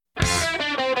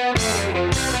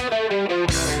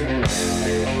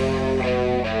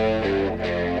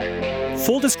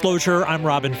Full disclosure, I'm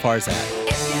Robin Farzad.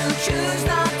 If you choose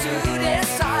not to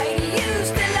decide, you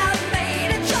still have made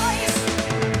a choice.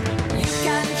 You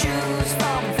can choose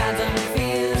from phantom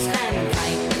fears and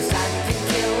kindness that can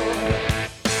kill.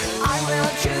 I will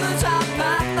choose a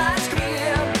path that's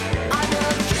clear. I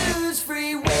will choose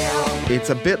free will.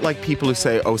 It's a bit like people who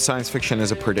say, oh, science fiction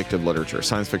is a predictive literature.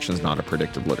 Science fiction is not a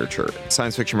predictive literature.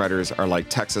 Science fiction writers are like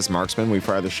Texas marksmen. We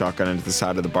fire the shotgun into the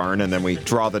side of the barn and then we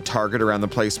draw the target around the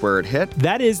place where it hit.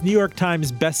 That is New York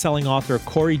Times bestselling author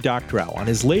Cory Doctorow on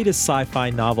his latest sci-fi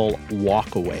novel,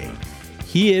 Walk Away.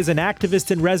 He is an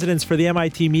activist in residence for the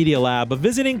MIT Media Lab, a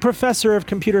visiting professor of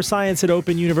computer science at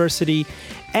Open University,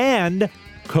 and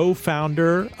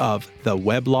co-founder of the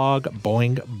weblog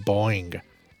Boing Boing.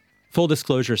 Full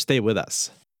disclosure, stay with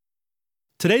us.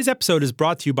 Today's episode is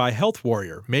brought to you by Health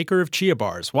Warrior, maker of Chia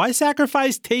Bars. Why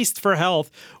sacrifice taste for health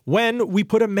when we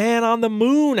put a man on the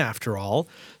moon, after all?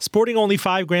 Sporting only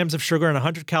 5 grams of sugar and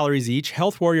 100 calories each,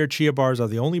 Health Warrior Chia Bars are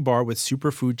the only bar with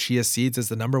superfood chia seeds as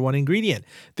the #1 ingredient.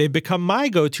 They've become my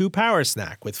go-to power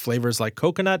snack with flavors like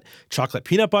coconut, chocolate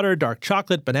peanut butter, dark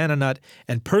chocolate, banana nut,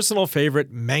 and personal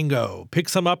favorite, mango. Pick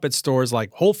some up at stores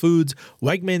like Whole Foods,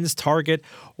 Wegmans, Target,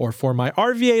 or for my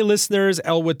RVA listeners,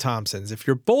 Elwood Thompson's. If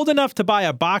you're bold enough to buy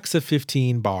a box of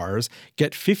 15 bars,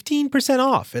 get 15%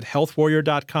 off at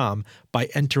healthwarrior.com by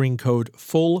entering code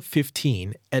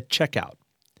FULL15 at checkout.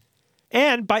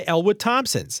 And by Elwood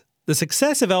Thompson's. The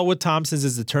success of Elwood Thompson's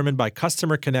is determined by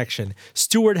customer connection,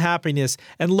 steward happiness,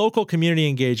 and local community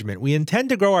engagement. We intend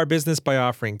to grow our business by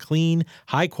offering clean,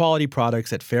 high-quality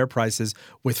products at fair prices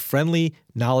with friendly,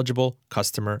 knowledgeable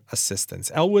customer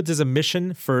assistance. Elwood's is a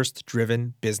mission-first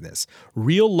driven business.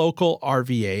 Real local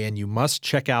RVA, and you must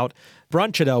check out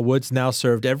brunch at Elwood's, now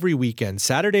served every weekend,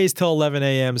 Saturdays till 11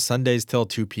 a.m., Sundays till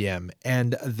 2 p.m.,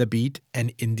 and The Beat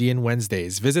and Indian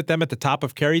Wednesdays. Visit them at the top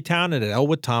of Carytown and at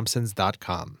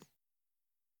elwoodthompsons.com.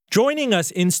 Joining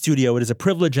us in studio, it is a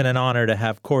privilege and an honor to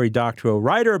have Cory Doctorow,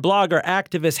 writer, blogger,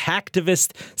 activist,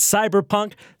 hacktivist,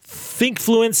 cyberpunk,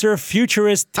 thinkfluencer,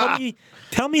 futurist.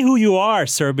 Tell me who you are,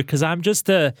 sir, because I'm just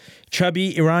a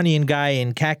chubby Iranian guy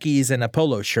in khakis and a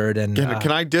polo shirt. And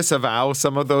Can I disavow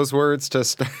some of those words?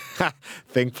 Just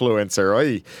thinkfluencer.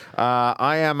 Oy.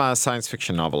 I am a science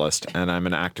fiction novelist, and I'm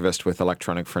an activist with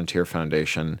Electronic Frontier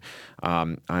Foundation.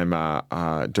 I'm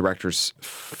a director's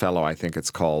fellow, I think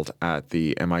it's called, at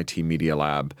the MIT Media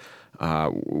Lab,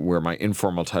 where my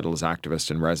informal title is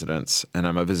activist in residence, and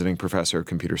I'm a visiting professor of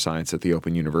computer science at the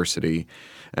Open University.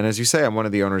 And as you say, I'm one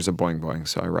of the owners of Boing Boing,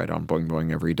 so I write on Boing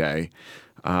Boing every day.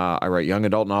 I write young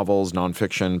adult novels,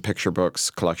 nonfiction, picture books,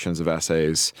 collections of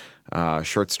essays,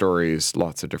 short stories,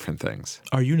 lots of different things.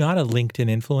 Are you not a LinkedIn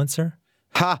influencer?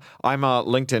 I'm a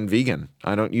LinkedIn vegan.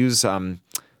 I don't use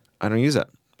it.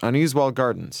 I don't use walled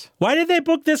gardens. Why did they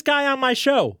book this guy on my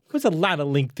show? There's a lot of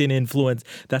LinkedIn influence.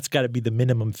 That's got to be the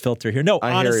minimum filter here. No,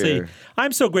 honestly,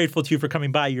 I'm so grateful to you for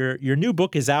coming by. Your new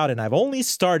book is out, and I've only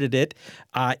started it.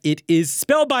 It is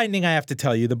spellbinding, I have to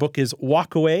tell you. The book is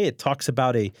Walk Away. It talks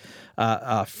about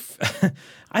I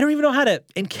don't even know how to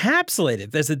encapsulate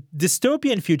it. There's a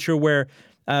dystopian future where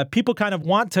people kind of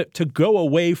want to go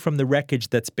away from the wreckage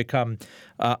that's become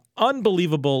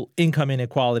unbelievable income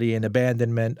inequality and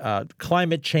abandonment,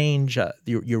 climate change,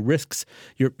 your risks,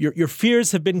 your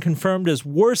fears have been confirmed as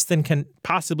worse than can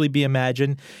possibly be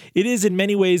imagined. It is in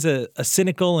many ways a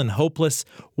cynical and hopeless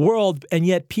world, and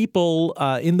yet people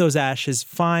in those ashes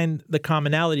find the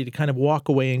commonality to kind of walk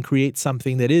away and create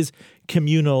something that is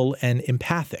communal and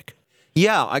empathic.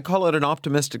 Yeah, I call it an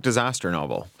optimistic disaster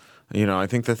novel. You know, I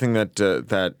think the thing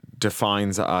that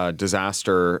defines a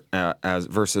disaster as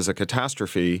versus a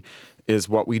catastrophe is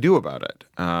what we do about it.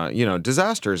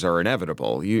 Disasters are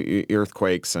inevitable.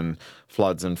 Earthquakes and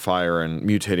floods and fire and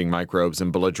mutating microbes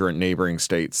and belligerent neighboring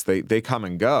states, they come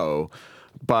and go.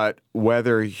 But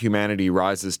whether humanity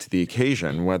rises to the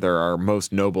occasion, whether our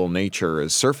most noble nature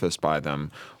is surfaced by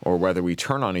them, or whether we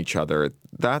turn on each other,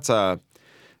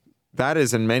 that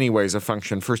is in many ways a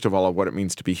function, first of all, of what it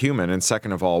means to be human, and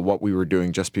second of all, what we were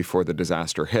doing just before the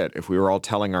disaster hit. If we were all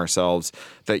telling ourselves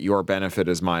that your benefit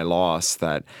is my loss,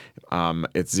 that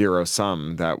it's zero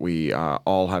sum, that we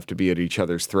all have to be at each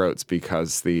other's throats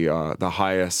because the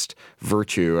highest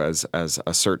virtue, as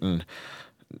a certain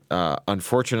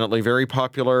unfortunately very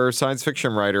popular science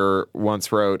fiction writer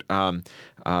once wrote,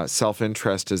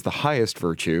 self-interest is the highest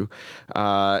virtue.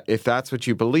 If that's what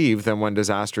you believe, then when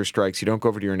disaster strikes, you don't go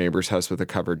over to your neighbor's house with a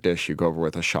covered dish, you go over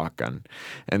with a shotgun.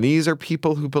 And these are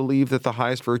people who believe that the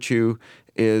highest virtue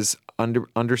is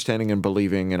understanding and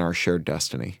believing in our shared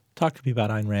destiny. Talk to me about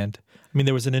Ayn Rand. I mean,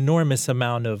 there was an enormous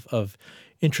amount of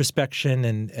introspection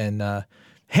and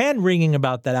hand-wringing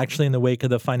about that actually in the wake of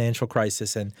the financial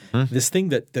crisis and this thing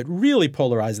that really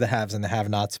polarized the haves and the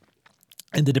have-nots.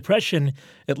 And the Depression,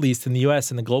 at least in the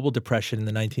U.S. and the global depression in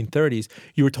the 1930s,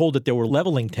 you were told that there were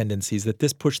leveling tendencies, that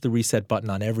this pushed the reset button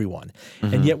on everyone.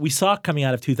 And yet we saw coming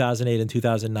out of 2008 and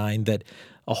 2009 that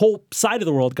a whole side of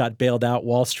the world got bailed out,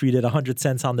 Wall Street at 100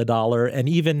 cents on the dollar. And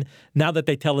even now that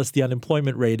they tell us the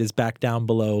unemployment rate is back down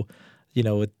below,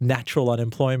 natural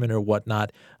unemployment or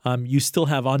whatnot, you still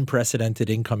have unprecedented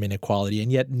income inequality,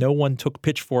 and yet no one took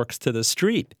pitchforks to the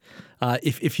street.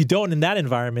 If you don't in that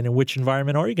environment, in which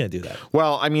environment are you going to do that?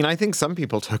 Well, I mean, I think some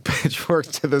people took pitchforks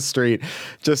to the street,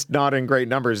 just not in great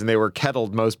numbers, and they were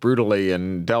kettled most brutally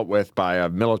and dealt with by a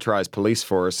militarized police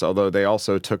force, although they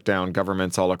also took down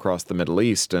governments all across the Middle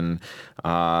East. And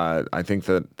I think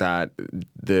that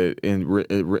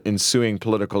the ensuing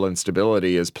political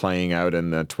instability is playing out in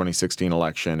the 2016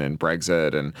 election and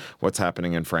Brexit and what's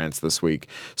happening in France this week.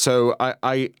 So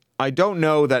I don't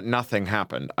know that nothing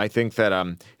happened. I think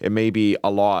that it may be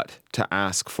a lot to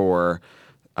ask for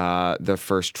the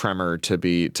first tremor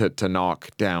to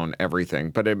knock down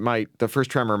everything, but the first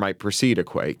tremor might precede a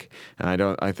quake. And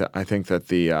I think that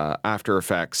the after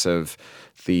effects of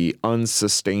the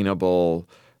unsustainable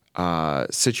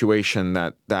situation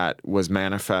that was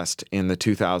manifest in the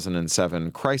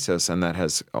 2007 crisis and that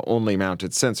has only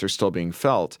mounted since are still being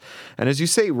felt. And as you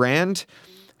say, Rand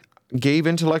gave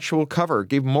intellectual cover,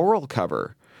 gave moral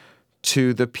cover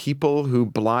to the people who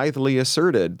blithely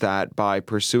asserted that by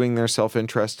pursuing their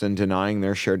self-interest and denying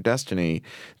their shared destiny,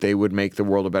 they would make the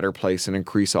world a better place and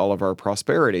increase all of our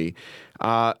prosperity.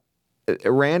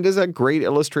 Rand is a great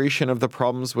illustration of the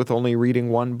problems with only reading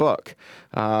one book.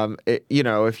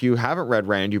 If you haven't read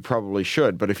Rand, you probably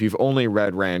should. But if you've only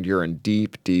read Rand, you're in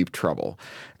deep, deep trouble.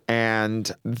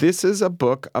 And this is a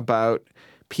book about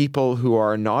people who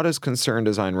are not as concerned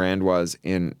as Ayn Rand was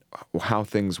in how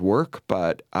things work,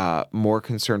 but more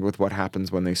concerned with what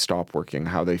happens when they stop working,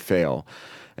 how they fail.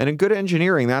 And in good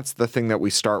engineering, that's the thing that we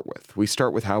start with. We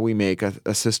start with how we make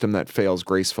a system that fails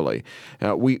gracefully.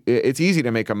 It's easy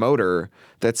to make a motor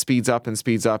that speeds up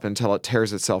until it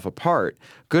tears itself apart.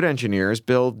 Good engineers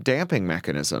build damping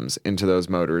mechanisms into those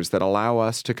motors that allow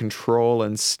us to control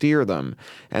and steer them.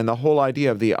 And the whole idea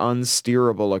of the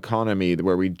unsteerable economy,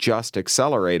 where we just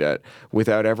accelerate it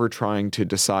without ever trying to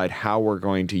decide how we're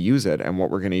going to use it and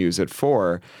what we're going to use it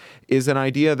for, is an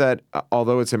idea that,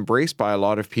 although it's embraced by a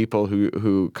lot of people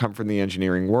who come from the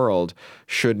engineering world,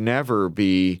 should never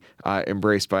be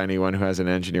embraced by anyone who has an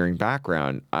engineering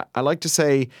background. I like to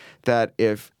say that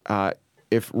if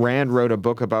Rand wrote a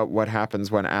book about what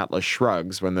happens when Atlas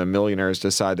shrugs, when the millionaires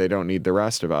decide they don't need the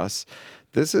rest of us,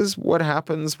 this is what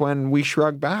happens when we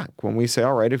shrug back, when we say,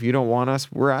 all right, if you don't want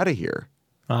us, we're out of here.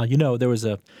 There was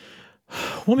a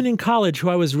woman in college who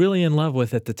I was really in love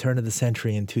with at the turn of the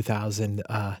century in 2000.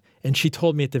 And she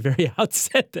told me at the very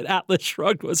outset that Atlas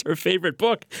Shrugged was her favorite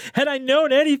book. Had I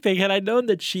known anything, had I known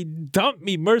that she'd dump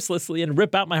me mercilessly and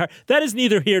rip out my heart. That is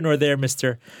neither here nor there,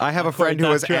 Mr. I have a friend who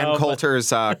was Ann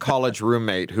Coulter's college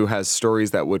roommate who has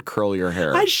stories that would curl your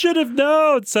hair. I should have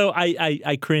known. So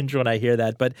I cringe when I hear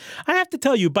that. But I have to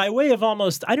tell you, by way of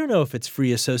almost, I don't know if it's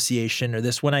free association or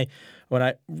this, when I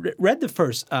read the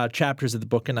first chapters of the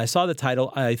book and I saw the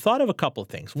title, I thought of a couple of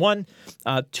things. One,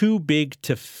 too big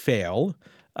to fail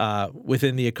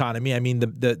within the economy. I mean,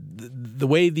 the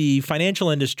way the financial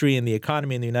industry and the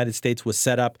economy in the United States was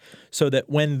set up so that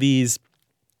when these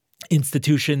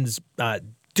institutions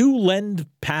do lend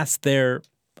past their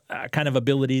kind of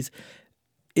abilities,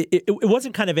 it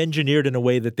wasn't kind of engineered in a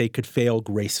way that they could fail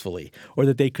gracefully or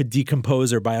that they could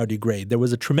decompose or biodegrade. There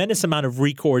was a tremendous amount of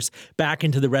recourse back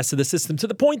into the rest of the system, to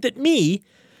the point that me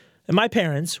and my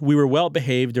parents, we were well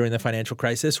behaved during the financial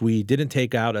crisis. We didn't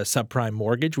take out a subprime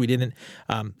mortgage. We didn't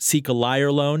seek a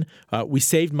liar loan. We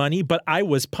saved money, but I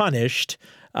was punished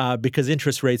because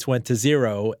interest rates went to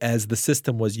zero as the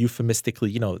system was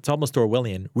euphemistically, it's almost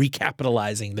Orwellian,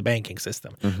 recapitalizing the banking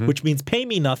system, which means pay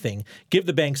me nothing, give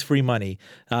the banks free money.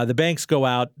 The banks go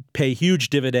out, pay huge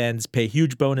dividends, pay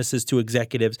huge bonuses to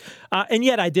executives, and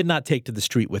yet I did not take to the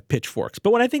street with pitchforks.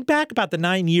 But when I think back about the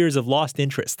 9 years of lost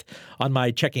interest on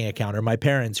my checking account, or my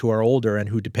parents who are older and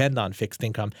who depend on fixed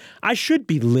income, I should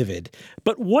be livid.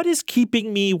 But what is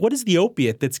the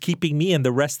opiate that's keeping me and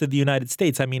the rest of the United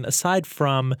States? I mean, aside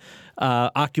from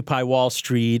Occupy Wall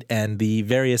Street and the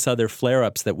various other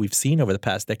flare-ups that we've seen over the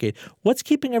past decade, what's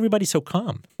keeping everybody so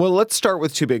calm? Well, let's start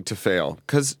with too big to fail,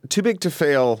 because too big to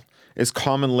fail is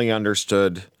commonly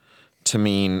understood to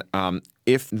mean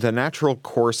if the natural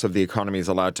course of the economy is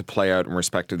allowed to play out in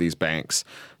respect to these banks,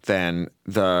 then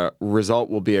the result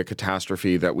will be a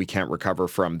catastrophe that we can't recover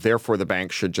from. Therefore, the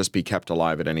banks should just be kept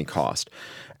alive at any cost.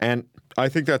 And I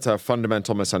think that's a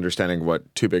fundamental misunderstanding of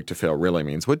what too big to fail really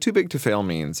means. What too big to fail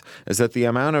means is that the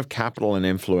amount of capital and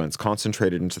influence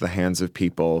concentrated into the hands of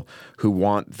people who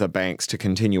want the banks to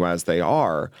continue as they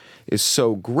are is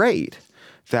so great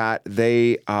that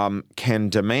they can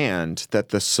demand that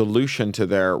the solution to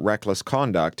their reckless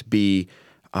conduct be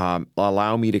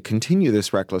allow me to continue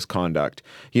this reckless conduct.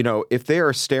 You know, if they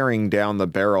are staring down the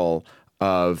barrel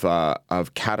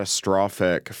of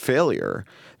catastrophic failure,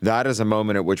 that is a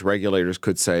moment at which regulators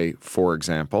could say, for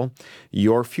example,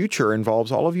 your future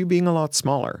involves all of you being a lot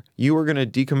smaller. You are going to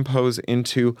decompose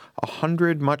into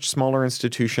 100 much smaller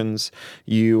institutions.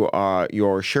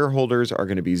 Your shareholders are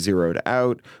going to be zeroed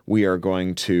out. We are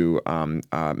going to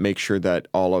make sure that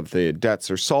all of the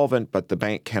debts are solvent, but the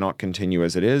bank cannot continue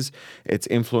as it is. Its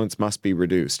influence must be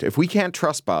reduced. If we can't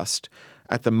trust bust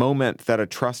at the moment that a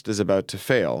trust is about to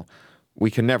fail, we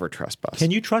can never trust bust.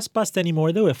 Can you trust bust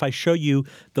anymore, though? If I show you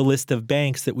the list of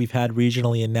banks that we've had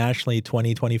regionally and nationally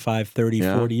 20, 25, 30,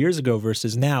 40 years ago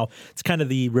versus now, it's kind of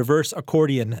the reverse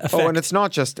accordion effect. Oh, and it's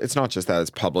not just that. It's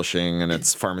publishing, and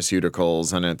it's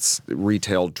pharmaceuticals, and it's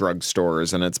retail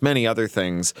drugstores, and it's many other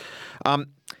things.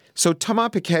 So Thomas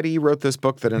Piketty wrote this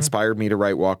book that inspired me to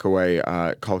write Walk Away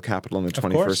called Capital in the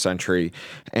 21st Century.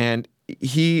 And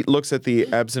he looks at the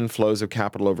ebbs and flows of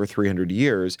capital over 300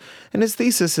 years. And his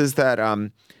thesis is that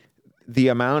the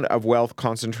amount of wealth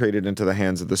concentrated into the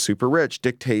hands of the super rich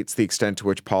dictates the extent to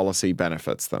which policy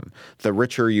benefits them. The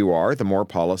richer you are, the more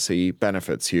policy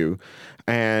benefits you.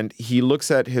 And he looks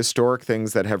at historic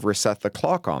things that have reset the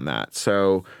clock on that.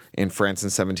 So in France in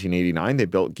 1789, they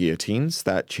built guillotines.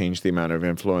 That changed the amount of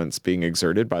influence being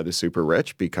exerted by the super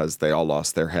rich because they all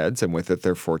lost their heads and with it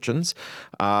their fortunes.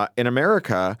 In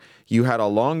America, you had a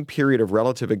long period of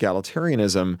relative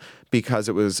egalitarianism because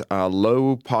it was a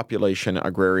low population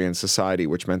agrarian society,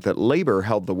 which meant that labor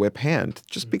held the whip hand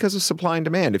just because of supply and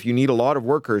demand. If you need a lot of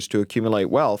workers to accumulate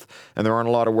wealth and there aren't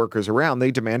a lot of workers around,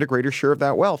 they demand a greater share of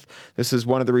that wealth. This is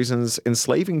one of the reasons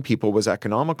enslaving people was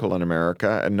economical in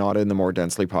America and not in the more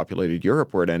densely populated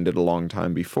Europe where it ended a long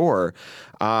time before,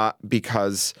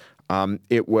 because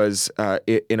it was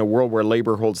in a world where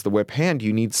labor holds the whip hand,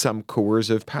 you need some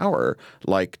coercive power,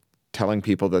 like telling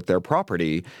people that they're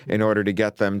property in order to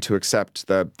get them to accept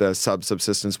the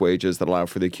subsistence wages that allow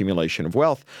for the accumulation of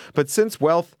wealth. But since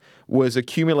wealth was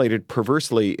accumulated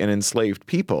perversely in enslaved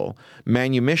people,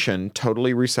 manumission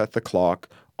totally reset the clock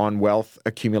on wealth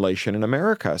accumulation in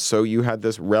America. So you had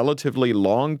this relatively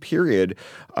long period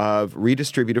of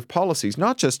redistributive policies,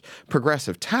 not just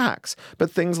progressive tax,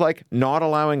 but things like not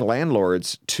allowing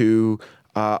landlords to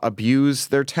abuse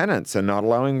their tenants and not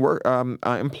allowing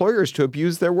employers to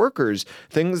abuse their workers,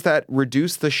 things that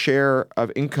reduce the share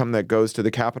of income that goes to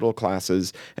the capital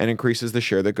classes and increases the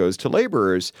share that goes to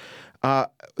laborers.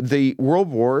 The world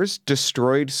wars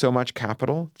destroyed so much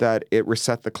capital that it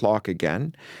reset the clock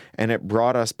again, and it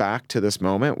brought us back to this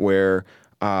moment where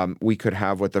we could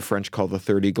have what the French call the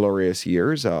 30 glorious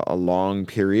years, a long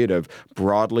period of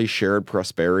broadly shared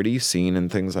prosperity seen in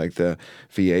things like the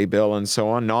VA bill and so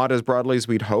on, not as broadly as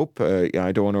we'd hope.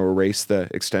 I don't want to erase the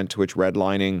extent to which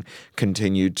redlining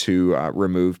continued to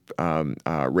remove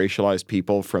racialized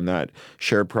people from that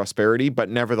shared prosperity, but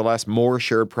nevertheless more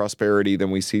shared prosperity than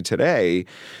we see today.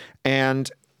 And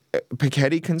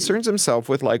Piketty concerns himself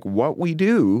with like what we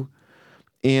do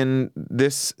in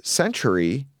this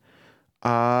century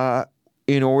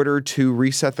in order to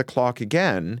reset the clock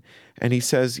again. And he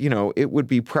says, you know, it would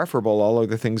be preferable, all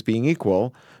other things being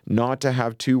equal, not to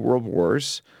have 2 world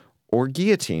wars or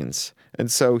guillotines.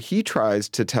 And so he tries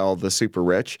to tell the super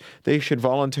rich they should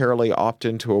voluntarily opt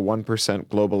into a 1%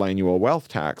 global annual wealth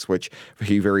tax, which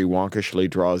he very wonkishly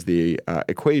draws the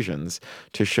equations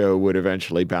to show would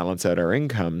eventually balance out our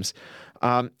incomes.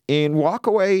 In Walk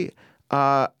Away,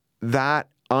 that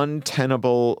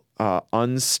untenable,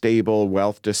 unstable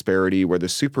wealth disparity where the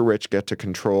super rich get to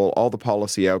control all the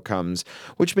policy outcomes,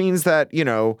 which means that, you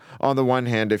know, on the one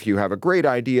hand, if you have a great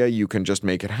idea, you can just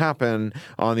make it happen.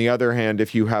 On the other hand,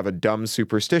 if you have a dumb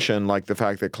superstition, like the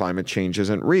fact that climate change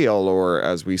isn't real, or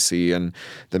as we see in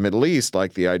the Middle East,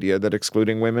 like the idea that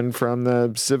excluding women from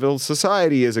the civil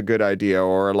society is a good idea,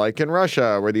 or like in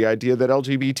Russia, where the idea that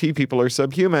LGBT people are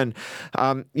subhuman,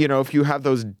 you know, if you have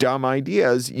those dumb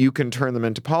ideas, you can turn them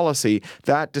into policy.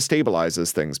 That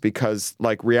destabilizes things because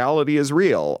like reality is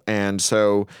real. And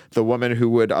so the woman who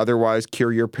would otherwise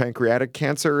cure your pancreatic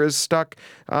cancer is stuck,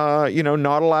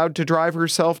 not allowed to drive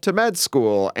herself to med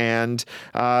school. And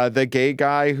the gay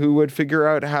guy who would figure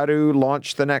out how to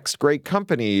launch the next great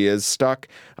company is stuck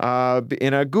in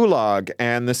a gulag.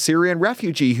 And the Syrian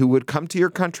refugee who would come to your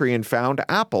country and found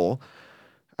Apple,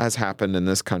 as happened in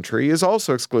this country, is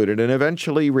also excluded. And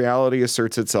eventually reality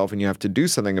asserts itself and you have to do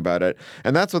something about it.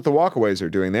 And that's what the walkaways are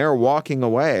doing. They're walking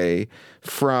away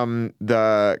from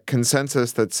the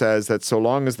consensus that says that so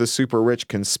long as the super rich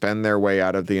can spend their way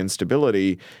out of the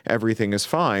instability, everything is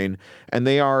fine. And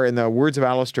they are, in the words of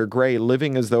Alistair Gray,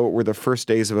 living as though it were the first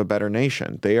days of a better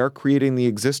nation. They are creating the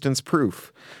existence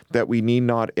proof that we need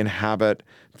not inhabit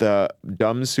the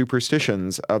dumb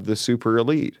superstitions of the super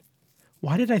elite.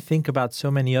 Why did I think about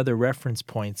so many other reference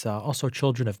points? Also,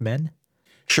 Children of Men.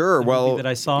 Sure. The Well, movie that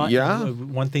I saw. yeah.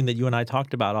 And one thing that you and I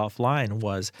talked about offline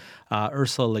was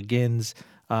Ursula Le Guin's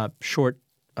short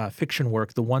fiction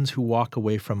work, The Ones Who Walk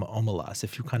Away from Omelas,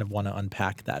 if you kind of want to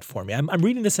unpack that for me. I'm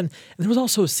reading this, and there was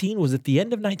also a scene, was at the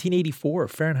end of 1984,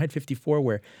 Fahrenheit 54,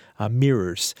 where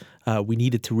mirrors, we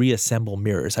needed to reassemble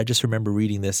mirrors. I just remember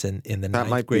reading this in the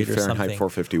ninth grade or something. That might be Fahrenheit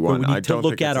 451. Where we need to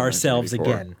look at ourselves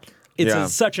again.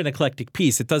 It's such an eclectic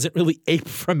piece. It doesn't really ape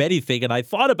from anything. And I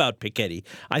thought about Piketty.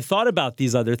 I thought about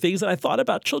these other things. And I thought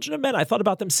about Children of Men. I thought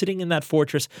about them sitting in that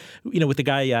fortress, with the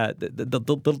guy,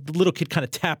 the little kid kind of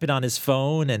tapping on his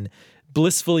phone and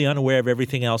blissfully unaware of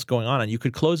everything else going on. And you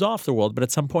could close off the world, but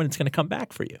at some point it's going to come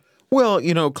back for you.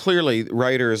 Well, clearly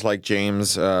writers like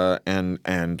James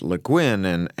and Le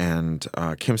Guin and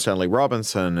Kim Stanley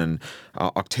Robinson and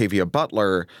Octavia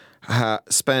Butler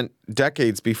spent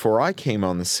decades before I came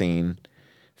on the scene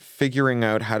figuring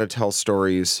out how to tell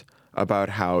stories about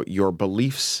how your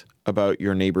beliefs about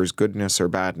your neighbor's goodness or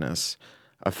badness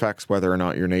affects whether or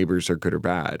not your neighbors are good or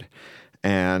bad.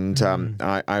 And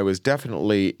I was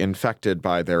definitely infected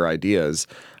by their ideas.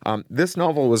 This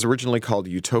novel was originally called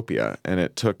Utopia, and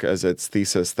it took as its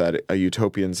thesis that a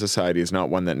utopian society is not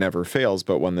one that never fails,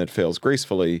 but one that fails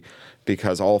gracefully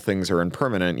because all things are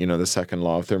impermanent. The second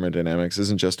law of thermodynamics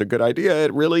isn't just a good idea.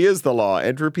 It really is the law.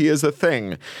 Entropy is a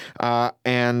thing.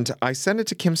 And I sent it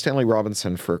to Kim Stanley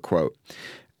Robinson for a quote.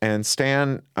 And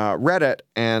Stan read it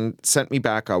and sent me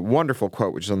back a wonderful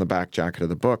quote, which is on the back jacket of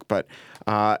the book. But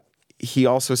he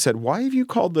also said, "Why have you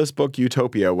called this book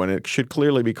Utopia when it should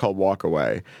clearly be called Walk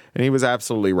Away?" And he was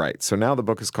absolutely right. So now the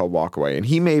book is called Walk Away. And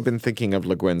he may have been thinking of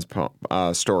Le Guin's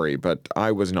story, but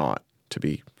I was not, to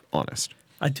be honest.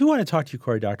 I do want to talk to you,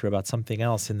 Cory Doctorow, about something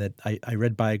else in that I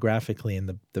read biographically in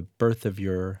the birth of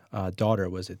your daughter,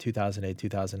 was it 2008,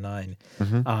 2009?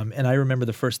 Mm-hmm. And I remember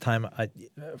the first time,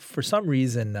 for some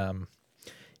reason,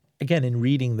 again, in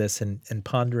reading this and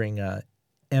pondering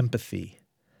empathy,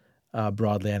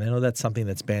 broadly, and I know that's something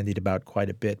that's bandied about quite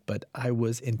a bit, but I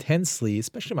was intensely,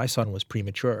 especially my son was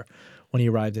premature when he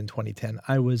arrived in 2010,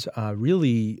 I was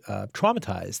really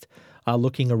traumatized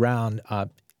looking around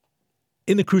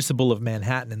in the crucible of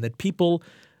Manhattan, and that people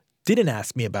didn't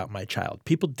ask me about my child.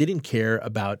 People didn't care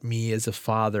about me as a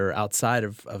father outside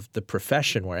of the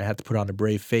profession where I had to put on a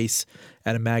brave face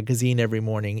at a magazine every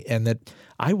morning, and that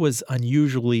I was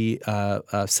unusually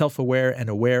self-aware and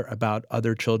aware about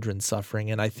other children's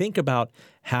suffering. And I think about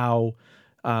how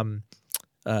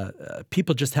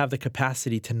people just have the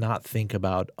capacity to not think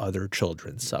about other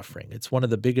children's suffering. It's one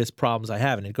of the biggest problems I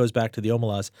have, and it goes back to the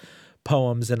Omelas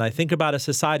poems. And I think about a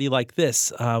society like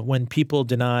this, when people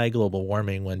deny global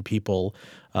warming, when people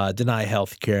deny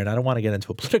health care, and I don't want to get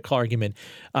into a political argument.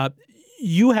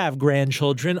 You have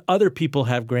grandchildren, other people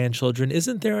have grandchildren.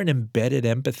 Isn't there an embedded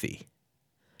empathy?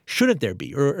 Shouldn't there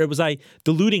be? Or was I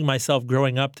deluding myself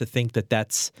growing up to think that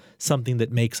that's something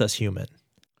that makes us human?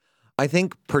 I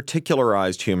think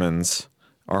particularized humans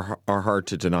are hard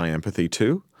to deny empathy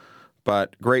to.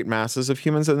 But great masses of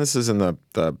humans, and this is in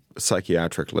the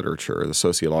psychiatric literature, the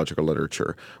sociological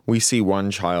literature, we see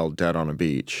one child dead on a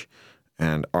beach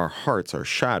and our hearts are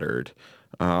shattered.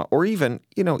 Or even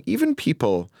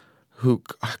people who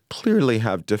clearly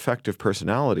have defective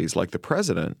personalities, like the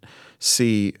president,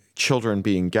 see children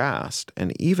being gassed,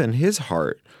 and even his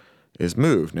heart is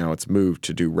moved. Now, it's moved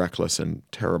to do reckless and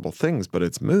terrible things, but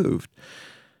it's moved.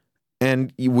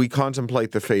 And we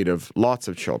contemplate the fate of lots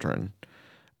of children.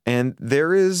 And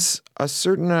there is a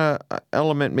certain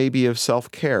element maybe of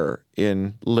self-care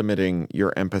in limiting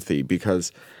your empathy,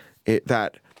 because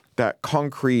that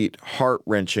concrete,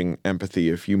 heart-wrenching empathy,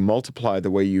 if you multiply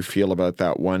the way you feel about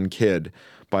that one kid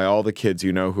by all the kids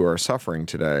you know who are suffering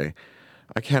today,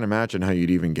 I can't imagine how you'd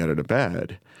even get out of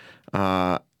bed.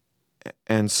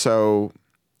 And so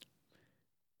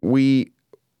we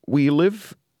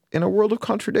live in a world of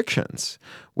contradictions.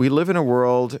 We live in a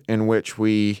world in which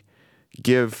we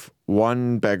give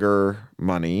one beggar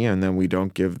money and then we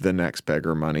don't give the next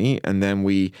beggar money, and then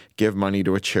we give money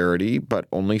to a charity but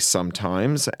only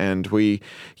sometimes, and we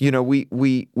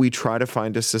try to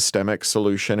find a systemic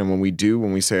solution, and when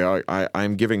we say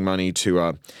I'm giving money to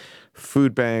a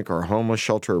food bank or a homeless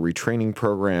shelter, a retraining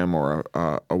program, or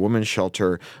a women's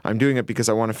shelter, I'm doing it because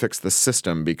I want to fix the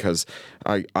system, because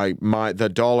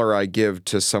the dollar I give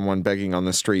to someone begging on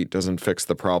the street doesn't fix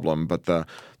the problem, but the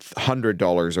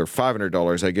 $100 or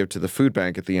 $500 I give to the food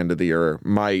bank at the end of the year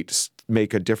might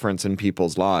make a difference in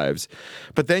people's lives.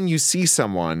 But then you see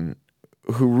someone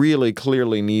who really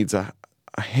clearly needs a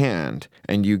hand,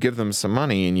 and you give them some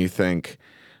money, and you think,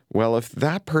 well, if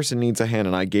that person needs a hand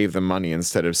and I gave them money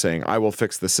instead of saying I will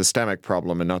fix the systemic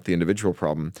problem and not the individual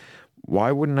problem,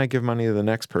 why wouldn't I give money to the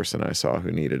next person I saw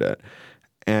who needed it?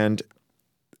 And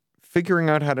figuring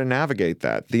out how to navigate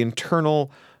that, the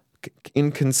internal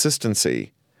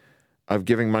inconsistency of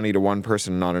giving money to one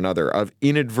person and not another, of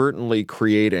inadvertently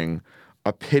creating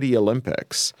a pity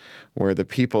Olympics where the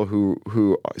people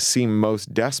who seem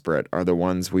most desperate are the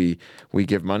ones we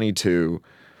give money to,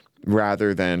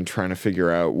 rather than trying to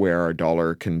figure out where our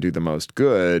dollar can do the most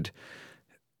good.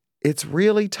 It's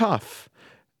really tough.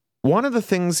 One of the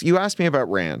things you asked me about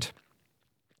Rand,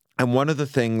 and one of the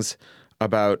things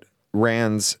about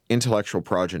Rand's intellectual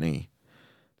progeny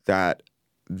that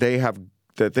they have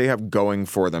going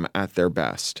for them at their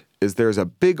best is there's a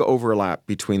big overlap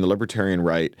between the libertarian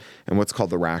right and what's called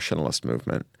the rationalist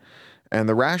movement. And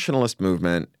the rationalist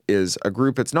movement is a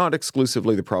group, it's not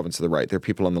exclusively the province of the right, there are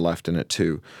people on the left in it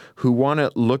too, who want to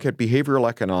look at behavioral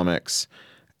economics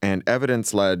and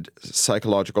evidence-led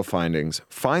psychological findings,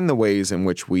 find the ways in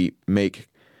which we make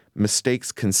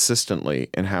mistakes consistently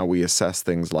in how we assess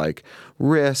things like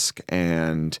risk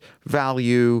and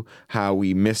value, how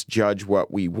we misjudge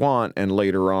what we want, and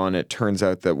later on it turns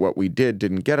out that what we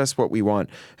didn't get us what we want,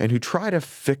 and who try to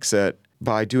fix it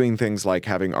by doing things like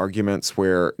having arguments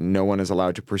where no one is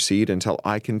allowed to proceed until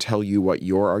I can tell you what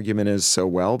your argument is so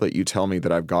well that you tell me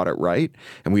that I've got it right,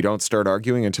 and we don't start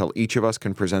arguing until each of us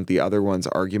can present the other one's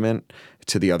argument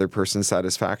to the other person's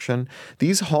satisfaction.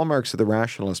 These hallmarks of the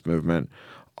rationalist movement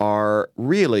are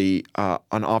really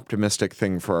an optimistic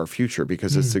thing for our future,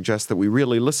 because it suggests that we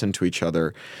really listen to each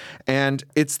other. And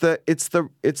it's the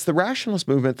rationalist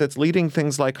movement that's leading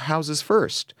things like Houses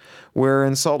First, where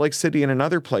in Salt Lake City and in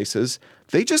other places,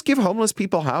 they just give homeless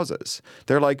people houses.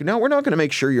 They're like, no, we're not going to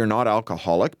make sure you're not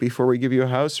alcoholic before we give you a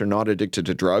house, or not addicted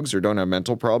to drugs, or don't have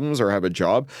mental problems, or have a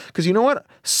job. Because you know what?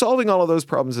 Solving all of those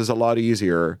problems is a lot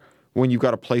easier when you've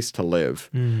got a place to live.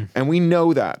 And we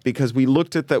know that because we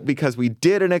looked at that, because we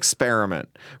did an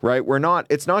experiment, right?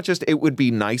 It's not just it would be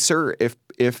nicer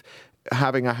if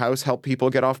having a house helped people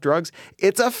get off drugs.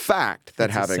 It's a fact that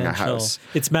having a house.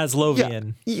 It's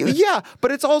Maslowian. Yeah, but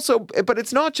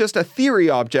it's not just a theory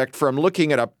object from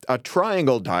looking at a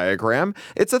triangle diagram.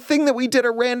 It's a thing that we did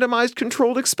a randomized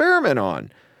controlled experiment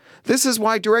on. This is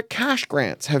why direct cash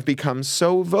grants have become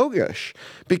so voguish,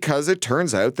 because it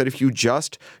turns out that if you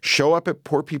just show up at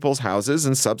poor people's houses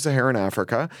in sub-Saharan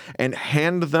Africa and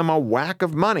hand them a whack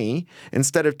of money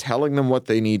instead of telling them what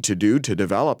they need to do to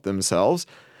develop themselves,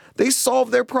 they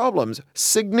solve their problems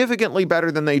significantly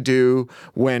better than they do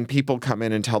when people come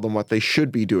in and tell them what they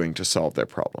should be doing to solve their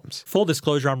problems. Full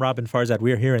disclosure, I'm Robin Farzad.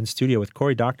 We are here in studio with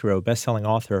Cory Doctorow, best-selling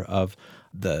author of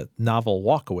the novel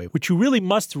Walkaway, which you really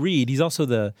must read. He's also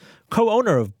the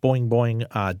co-owner of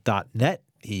BoingBoing.net.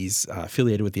 He's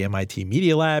affiliated with the MIT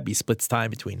Media Lab. He splits time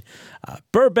between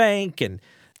Burbank and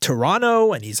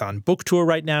Toronto, and he's on book tour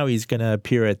right now. He's going to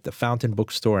appear at the Fountain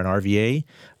Bookstore in RVA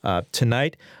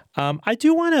tonight. I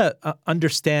do want to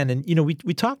understand, and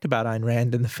we talked about Ayn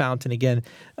Rand and the Fountain again.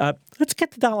 Let's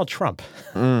get to Donald Trump.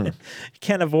 You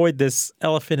can't avoid this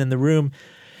elephant in the room.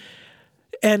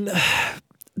 And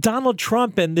Donald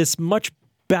Trump and this much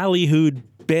ballyhooed,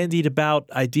 bandied about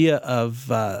idea of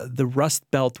the Rust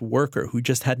Belt worker who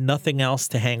just had nothing else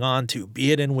to hang on to,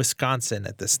 be it in Wisconsin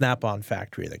at the Snap-on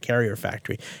factory, the Carrier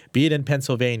factory, be it in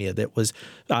Pennsylvania, that was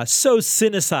so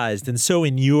cynicized and so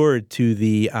inured to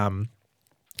the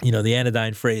the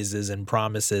anodyne phrases and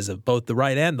promises of both the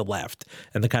right and the left,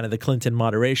 and the kind of the Clinton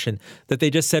moderation, that they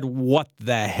just said, what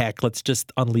the heck, let's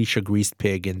just unleash a greased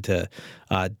pig into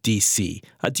D.C.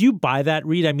 Do you buy that,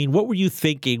 Reed? I mean, what were you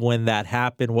thinking when that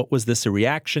happened? What was this a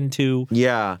reaction to?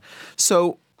 Yeah.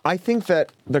 So I think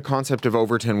that the concept of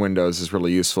Overton windows is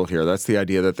really useful here. That's the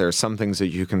idea that there are some things that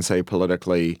you can say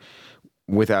politically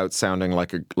without sounding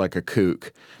like a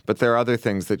kook. But there are other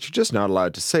things that you're just not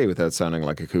allowed to say without sounding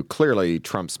like a kook. Clearly,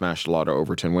 Trump smashed a lot of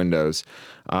Overton windows,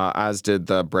 as did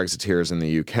the Brexiteers in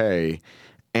the UK.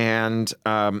 And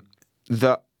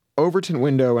the Overton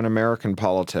window in American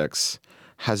politics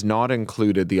has not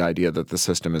included the idea that the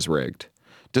system is rigged,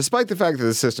 despite the fact that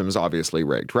the system is obviously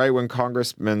rigged, right? When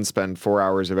congressmen spend 4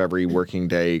 hours of every working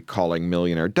day calling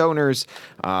millionaire donors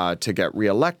to get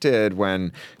reelected,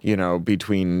 when,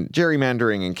 between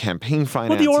gerrymandering and campaign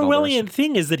finance. Well, the Orwellian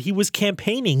thing is that he was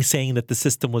campaigning saying that the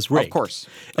system was rigged. Of course.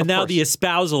 And now the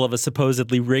espousal of a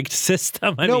supposedly rigged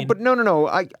system. No.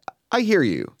 I hear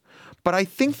you. But I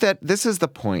think that this is the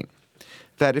point,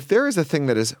 that if there is a thing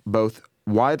that is both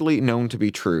widely known to be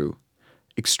true,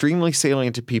 extremely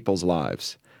salient to people's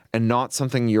lives, and not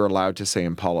something you're allowed to say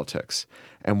in politics,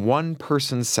 and one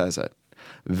person says it,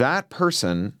 that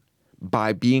person,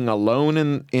 by being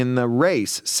alone in the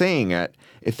race saying it,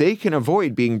 if they can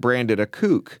avoid being branded a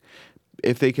kook,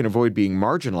 if they can avoid being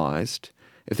marginalized,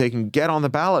 if they can get on the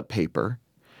ballot paper,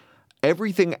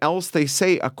 everything else they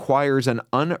say acquires an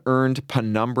unearned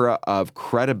penumbra of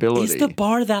credibility. Is the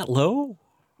bar that low?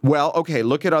 Well, okay,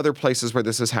 look at other places where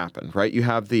this has happened, right? You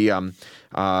have the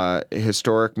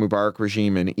historic Mubarak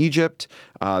regime in Egypt.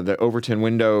 The Overton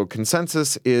window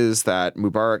consensus is that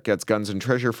Mubarak gets guns and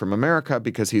treasure from America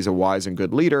because he's a wise and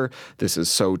good leader. This is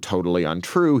so totally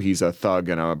untrue. He's a thug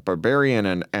and a barbarian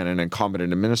and an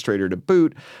incompetent administrator to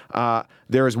boot.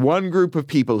 There is one group of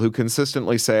people who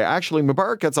consistently say, actually,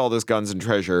 Mubarak gets all this guns and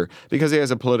treasure because he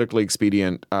has a politically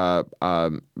expedient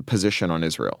position on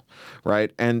Israel,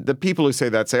 right? And the people who say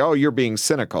that say, oh, you're being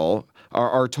cynical,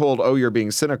 are told, oh, you're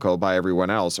being cynical by everyone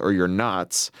else, or you're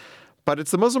nuts. But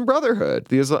it's the Muslim Brotherhood,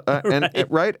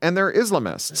 right? And they're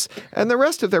Islamists. And the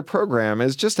rest of their program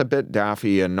is just a bit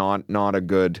daffy and not a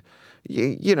good,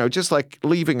 just like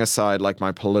leaving aside like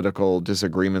my political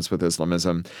disagreements with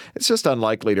Islamism, it's just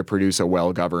unlikely to produce a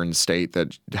well-governed state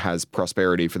that has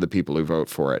prosperity for the people who vote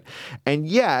for it. And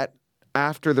yet,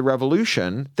 after the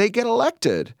revolution, they get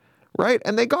elected, right?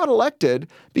 And they got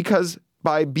elected because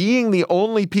by being the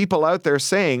only people out there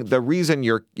saying the reason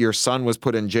your son was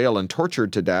put in jail and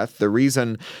tortured to death, the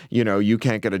reason, you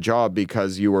can't get a job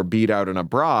because you were beat out in a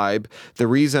bribe, the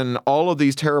reason all of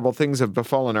these terrible things have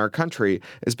befallen our country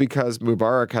is because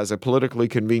Mubarak has a politically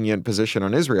convenient position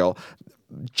on Israel.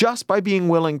 Just by being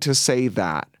willing to say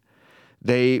that,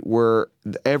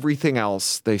 everything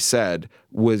else they said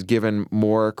was given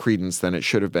more credence than it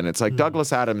should have been. It's like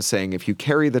Douglas Adams saying, if you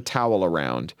carry the towel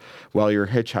around while you're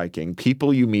hitchhiking,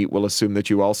 people you meet will assume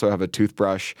that you also have a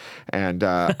toothbrush and,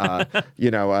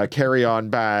 a carry-on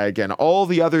bag and all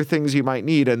the other things you might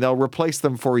need, and they'll replace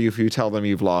them for you if you tell them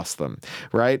you've lost them,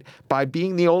 right? By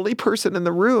being the only person in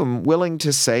the room willing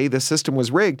to say the system was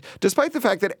rigged, despite the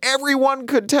fact that everyone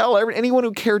could tell, anyone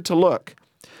who cared to look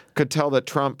could tell that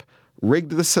Trump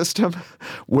rigged the system,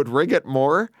 would rig it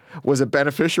more, was a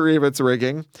beneficiary of its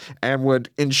rigging, and would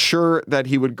ensure that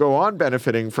he would go on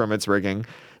benefiting from its rigging.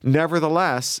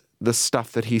 Nevertheless, the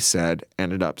stuff that he said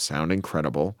ended up sounding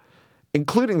credible,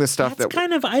 including the stuff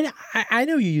I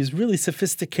know you use really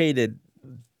sophisticated,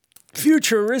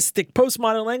 futuristic,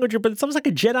 postmodern language, but it's almost like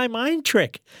a Jedi mind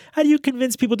trick. How do you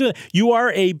convince people to do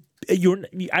that?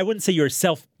 I wouldn't say you're a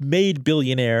self-made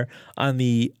billionaire on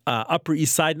the Upper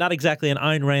East Side, not exactly an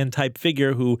Ayn Rand type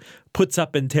figure who puts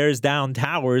up and tears down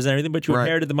towers and everything, but you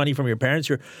inherited the money from your parents.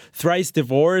 You're thrice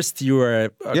divorced. You were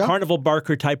a carnival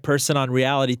barker type person on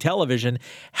reality television.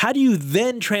 How do you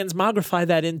then transmogrify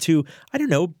that into,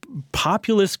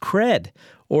 populist cred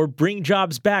or bring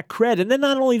jobs back cred? And then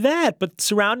not only that, but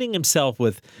surrounding himself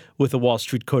with a Wall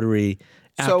Street coterie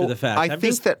after the fact.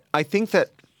 I think that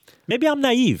maybe I'm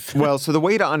naive. Well, so the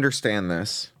way to understand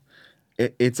this,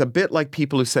 it's a bit like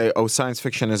people who say, oh, science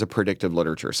fiction is a predictive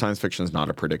literature. Science fiction is not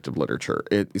a predictive literature.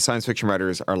 Science fiction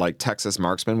writers are like Texas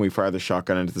marksmen. We fire the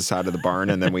shotgun into the side of the barn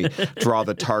and then we draw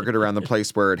the target around the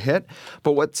place where it hit.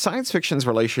 But what science fiction's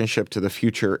relationship to the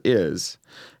future is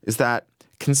that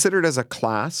considered as a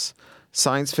class,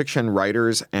 science fiction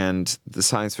writers and the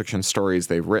science fiction stories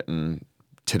they've written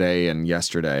today and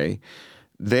yesterday,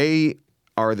 they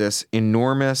are this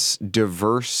enormous,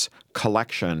 diverse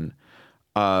collection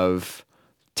of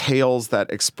tales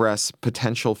that express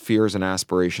potential fears and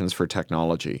aspirations for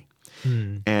technology.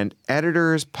 And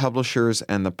editors, publishers,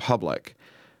 and the public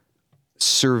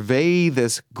survey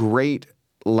this great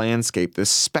landscape, this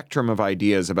spectrum of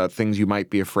ideas about things you might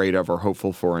be afraid of or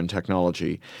hopeful for in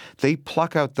technology. They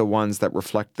pluck out the ones that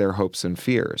reflect their hopes and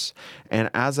fears. And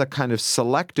as a kind of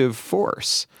selective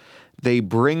force, they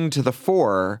bring to the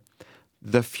fore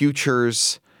the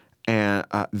futures and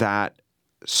that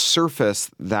surface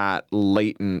that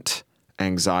latent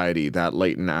anxiety, that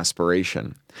latent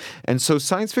aspiration. And so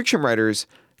science fiction writers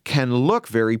can look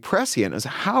very prescient as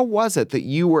how was it that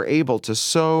you were able to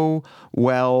so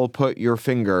well put your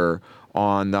finger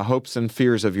on the hopes and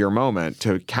fears of your moment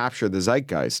to capture the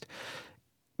zeitgeist.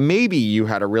 Maybe you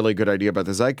had a really good idea about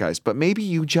the zeitgeist, but maybe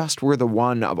you just were the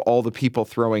one of all the people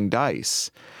throwing dice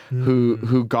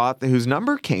whose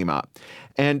number came up.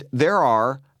 And there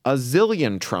are a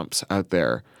zillion Trumps out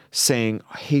there saying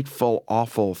hateful,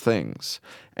 awful things.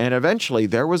 And eventually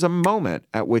there was a moment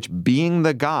at which being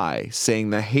the guy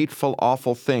saying the hateful,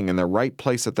 awful thing in the right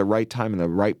place at the right time in the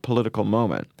right political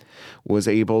moment was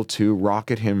able to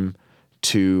rocket him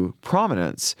to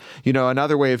prominence. You know,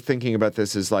 another way of thinking about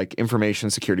this is like information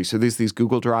security. So there's these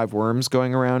Google Drive worms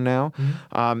going around now.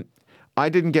 I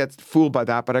didn't get fooled by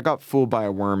that, but I got fooled by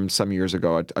a worm some years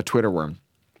ago, a Twitter worm.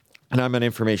 And I'm an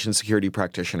information security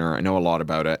practitioner. I know a lot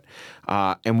about it.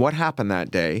 And what happened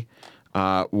that day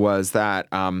was that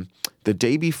the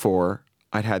day before,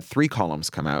 I'd had 3 columns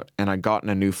come out, and I'd gotten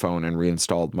a new phone and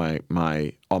reinstalled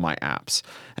all my apps.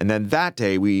 And then that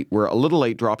day, we were a little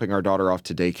late dropping our daughter off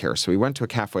to daycare. So we went to a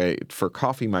cafe for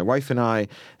coffee, my wife and I,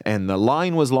 and the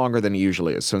line was longer than it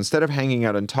usually is. So instead of hanging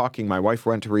out and talking, my wife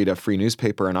went to read a free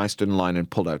newspaper, and I stood in line and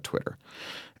pulled out Twitter.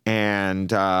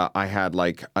 And I had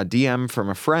like a DM from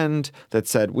a friend that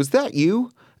said, "Was that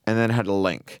you?" And then had a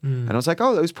link. And I was like,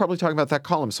 oh, that was probably talking about that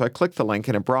column. So I clicked the link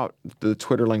and it brought the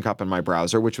Twitter link up in my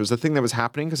browser, which was the thing that was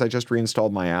happening because I just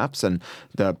reinstalled my apps and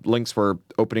the links were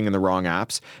opening in the wrong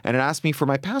apps. And it asked me for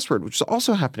my password, which was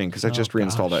also happening because I just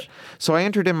reinstalled it. So I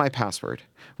entered in my password,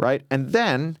 right? And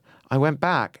then I went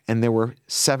back and there were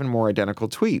 7 more identical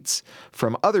tweets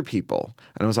from other people.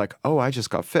 And I was like, oh, I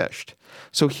just got phished.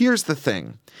 So here's the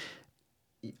thing.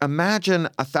 Imagine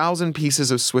 1,000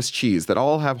 pieces of Swiss cheese that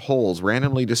all have holes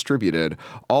randomly distributed,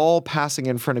 all passing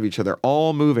in front of each other,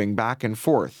 all moving back and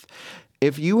forth.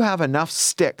 If you have enough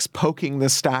sticks poking the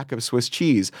stack of Swiss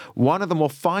cheese, one of them will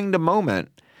find a moment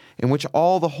in which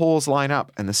all the holes line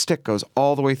up and the stick goes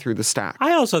all the way through the stack.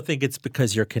 I also think it's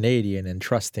because you're Canadian and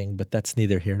trusting, but that's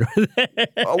neither here nor there.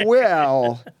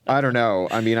 Well, I don't know.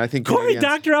 I mean, I think Cory Canadians...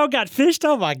 Doctorow got fished?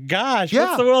 Oh my gosh. Yeah.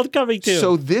 What's the world coming to?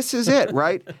 So this is it,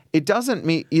 right? You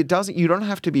don't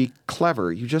have to be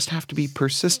clever. You just have to be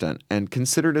persistent and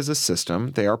considered as a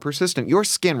system. They are persistent. Your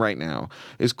skin right now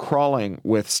is crawling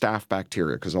with staph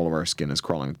bacteria because all of our skin is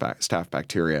crawling with staph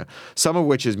bacteria, some of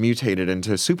which is mutated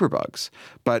into superbugs.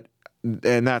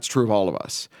 And that's true of all of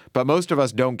us. But most of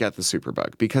us don't get the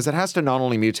superbug because it has to not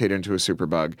only mutate into a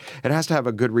superbug, it has to have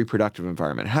a good reproductive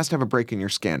environment. It has to have a break in your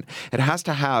skin. It has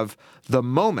to have the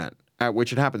moment at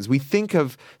which it happens. We think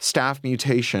of staph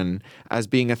mutation as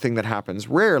being a thing that happens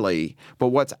rarely, but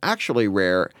what's actually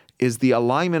rare is the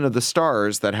alignment of the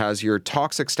stars that has your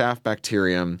toxic staph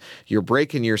bacterium, your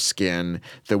break in your skin,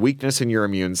 the weakness in your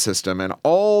immune system, and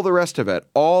all the rest of it,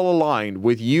 all aligned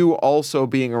with you also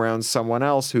being around someone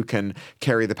else who can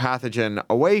carry the pathogen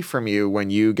away from you when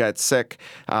you get sick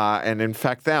and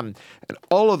infect them. And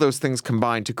all of those things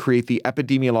combine to create the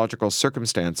epidemiological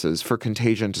circumstances for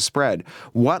contagion to spread.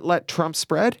 What let Trump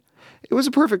spread? It was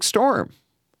a perfect storm.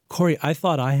 Cory, I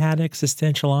thought I had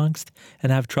existential angst and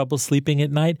have trouble sleeping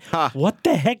at night. What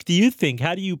the heck do you think?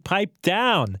 How do you pipe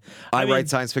down? I write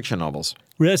science fiction novels.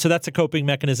 Really? So that's a coping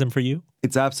mechanism for you?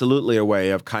 It's absolutely a way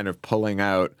of kind of pulling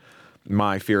out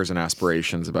my fears and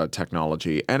aspirations about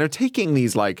technology and of taking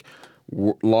these like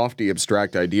lofty,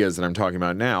 abstract ideas that I'm talking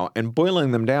about now and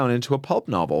boiling them down into a pulp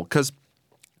novel because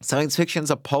science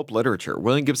fiction's a pulp literature.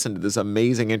 William Gibson did this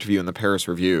amazing interview in the Paris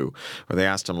Review where they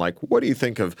asked him, like, what do you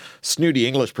think of snooty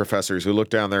English professors who look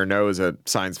down their nose at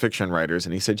science fiction writers?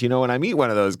 And he said, you know, when I meet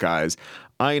one of those guys,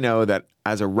 I know that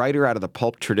as a writer out of the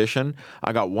pulp tradition,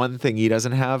 I got one thing he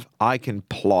doesn't have. I can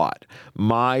plot.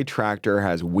 My tractor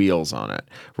has wheels on it,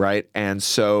 right? And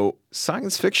so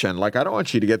science fiction, like, I don't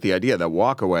want you to get the idea that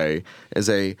Walk Away is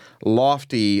a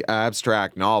lofty,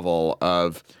 abstract novel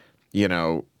of, you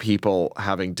know, people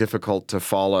having difficult to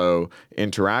follow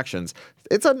interactions.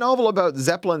 It's a novel about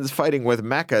Zeppelins fighting with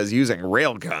mechas using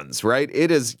railguns, right?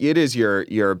 It is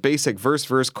your basic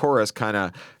verse chorus kind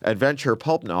of adventure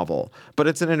pulp novel, but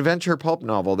it's an adventure pulp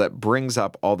novel that brings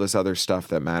up all this other stuff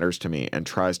that matters to me and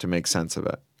tries to make sense of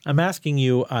it. I'm asking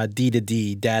you, D to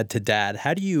D, dad to dad.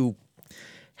 How do you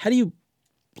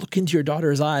look into your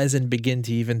daughter's eyes and begin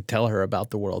to even tell her about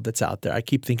the world that's out there? I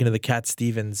keep thinking of the Cat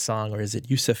Stevens song, or is it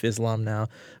Yusuf Islam now?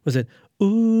 Was it,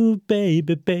 ooh,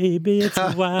 baby, baby, it's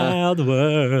a wild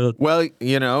world? Well,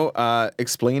 you know,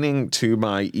 explaining to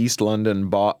my East London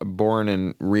born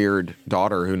and reared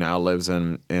daughter who now lives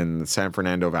in the San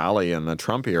Fernando Valley in the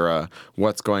Trump era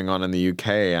what's going on in the UK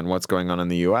and what's going on in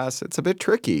the US, it's a bit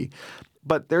tricky.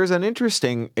 But there's an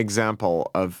interesting example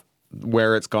of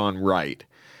where it's gone right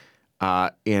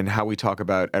in how we talk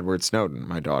about Edward Snowden,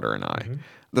 my daughter and I.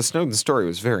 The Snowden story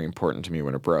was very important to me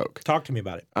when it broke. Talk to me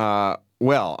about it.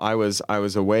 Well, I was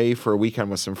away for a weekend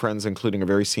with some friends, including a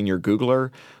very senior Googler.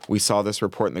 We saw this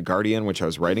report in The Guardian, which I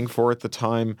was writing for at the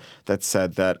time, that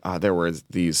said that there were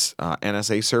these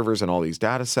NSA servers and all these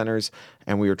data centers,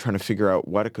 and we were trying to figure out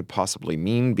what it could possibly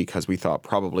mean because we thought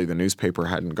probably the newspaper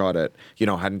hadn't got it,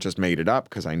 hadn't just made it up,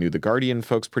 because I knew The Guardian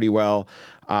folks pretty well.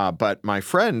 But my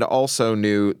friend also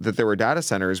knew that there were data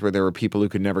centers where there were people who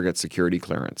could never get security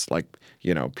clearance, like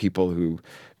people who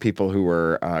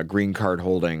were green card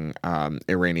holding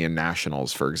Iranian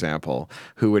nationals, for example,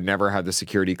 who would never have the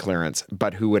security clearance,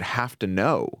 but who would have to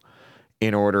know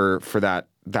in order for that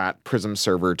Prism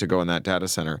server to go in that data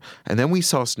center. And then we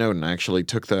saw Snowden. I actually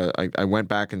I went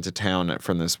back into town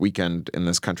from this weekend in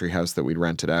this country house that we'd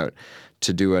rented out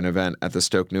to do an event at the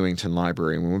Stoke Newington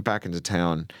Library. And we went back into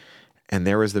town, and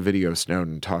there was the video of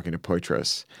Snowden talking to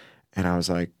Poitras. And I was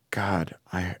like, God,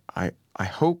 I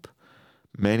hope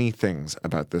many things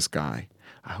about this guy.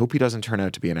 I hope he doesn't turn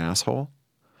out to be an asshole.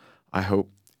 I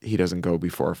hope he doesn't go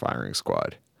before a firing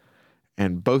squad.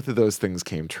 And both of those things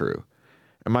came true.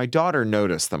 And my daughter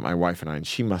noticed that my wife and I, and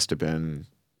she must have been,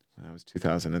 that was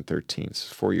 2013,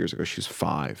 so 4 years ago. She was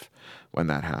 5 when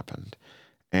that happened.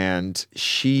 And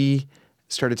she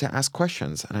started to ask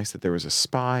questions. And I said there was a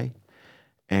spy,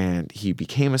 and he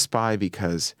became a spy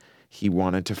because he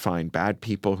wanted to find bad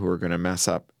people who were going to mess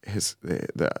up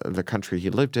the country he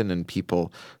lived in and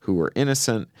people who were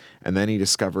innocent. And then he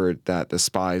discovered that the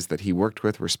spies that he worked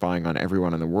with were spying on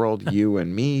everyone in the world, you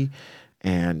and me,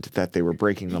 and that they were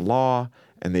breaking the law,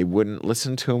 and they wouldn't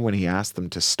listen to him when he asked them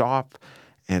to stop.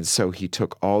 And so he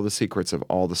took all the secrets of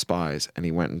all the spies and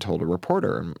he went and told a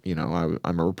reporter. And,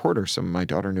 I'm a reporter, so my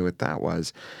daughter knew what that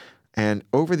was. And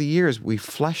over the years, we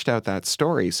fleshed out that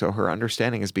story, so her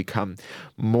understanding has become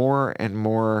more and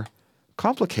more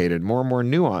complicated, more and more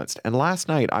nuanced. And last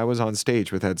night, I was on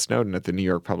stage with Ed Snowden at the New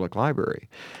York Public Library,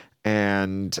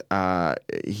 and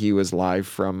he was live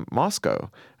from Moscow.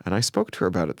 And I spoke to her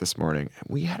about it this morning, and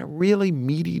we had a really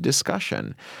meaty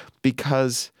discussion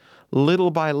because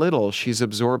little by little, she's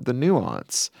absorbed the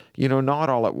nuance, not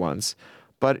all at once,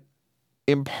 but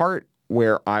in part,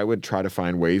 where I would try to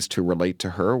find ways to relate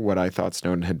to her what I thought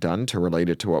Snowden had done, to relate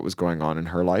it to what was going on in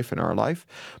her life and our life,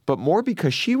 but more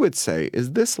because she would say,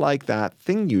 is this like that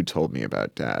thing you told me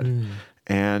about, Dad?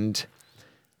 And,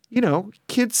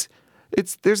 kids,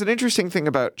 there's an interesting thing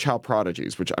about child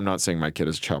prodigies, which I'm not saying my kid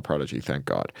is a child prodigy, thank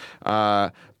God.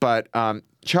 But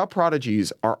child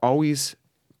prodigies are always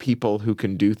people who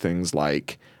can do things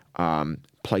like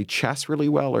play chess really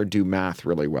well or do math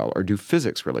really well or do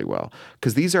physics really well.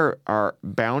 Because these are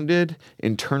bounded,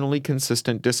 internally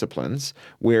consistent disciplines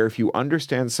where if you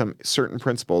understand some certain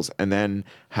principles and then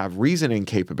have reasoning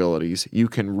capabilities, you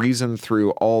can reason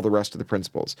through all the rest of the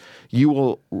principles. You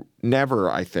will never,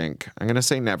 I think, I'm going to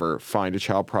say never, find a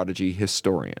child prodigy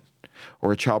historian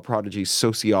or a child prodigy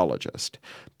sociologist,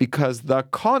 because the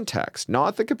context,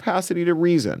 not the capacity to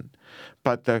reason,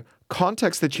 but the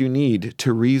context that you need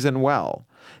to reason well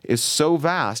is so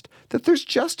vast that there's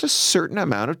just a certain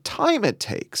amount of time it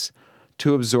takes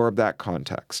to absorb that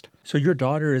context. So your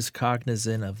daughter is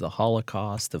cognizant of the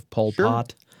Holocaust, of Pol Sure.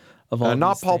 Pot, of all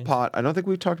Not these Pol things? Pot. I don't think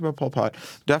we've talked about Pol Pot.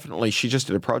 Definitely, she just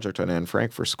did a project on Anne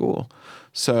Frank for school.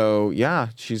 So yeah,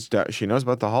 she knows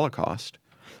about the Holocaust.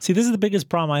 See, this is the biggest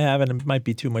problem I have, and it might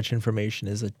be too much information,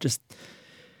 is it just,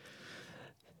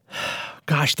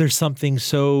 gosh, there's something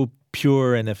so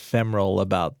pure and ephemeral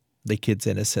about the kid's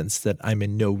innocence that I'm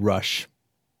in no rush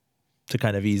to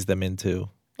kind of ease them,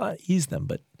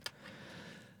 but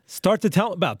start to tell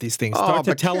them about these things. Start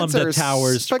to but tell them kids the are-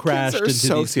 towers but crashed into kids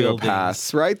are these buildings.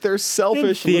 sociopaths, right? They're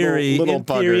selfish In theory, little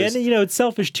buggers. and it's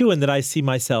selfish too, in that I see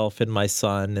myself in my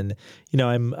son, and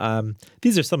I'm.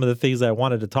 These are some of the things I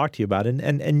wanted to talk to you about, and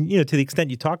to the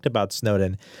extent you talked about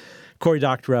Snowden, Cory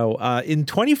Doctorow, in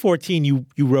 2014, you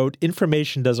wrote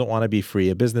 "Information Doesn't Want to Be Free,"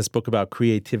 a business book about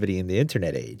creativity in the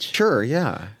internet age. Sure,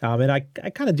 yeah. And I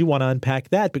kind of do want to unpack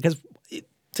that because.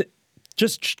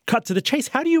 Just cut to the chase.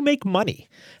 How do you make money?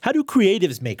 How do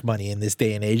creatives make money in this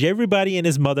day and age? Everybody and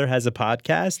his mother has a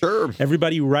podcast. Sure.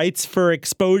 Everybody writes for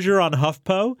exposure on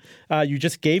HuffPo. You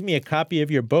just gave me a copy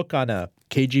of your book on a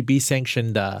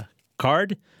KGB-sanctioned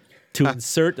card to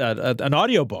insert an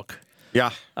audiobook.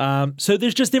 Yeah. So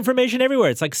there's just information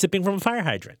everywhere. It's like sipping from a fire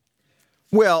hydrant.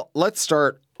 Well, let's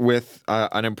start with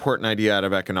an important idea out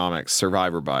of economics,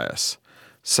 survivor bias.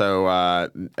 So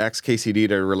XKCD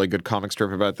did a really good comic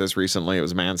strip about this recently. It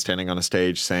was a man standing on a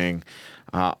stage saying,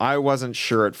 I wasn't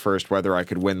sure at first whether I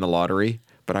could win the lottery,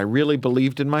 but I really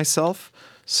believed in myself.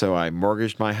 So I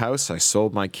mortgaged my house, I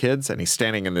sold my kids, and he's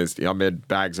standing in this amid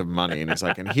bags of money. And he's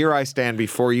like, and here I stand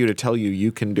before you to tell you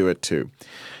you can do it too.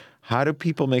 How do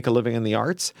people make a living in the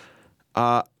arts?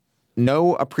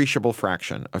 No appreciable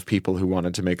fraction of people who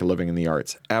wanted to make a living in the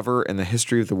arts ever in the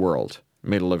history of the world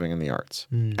made a living in the arts.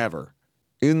 Ever.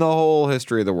 In the whole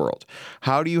history of the world.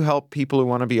 How do you help people who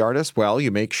want to be artists? Well,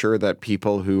 you make sure that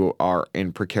people who are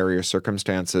in precarious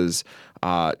circumstances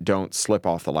don't slip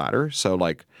off the ladder. So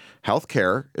like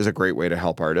healthcare is a great way to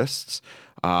help artists.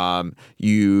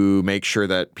 You make sure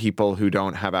that people who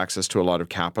don't have access to a lot of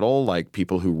capital, like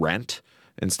people who rent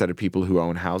instead of people who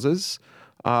own houses,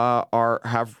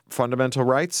 have fundamental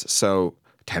rights. So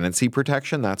tenancy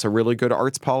protection, that's a really good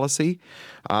arts policy.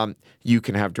 You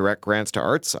can have direct grants to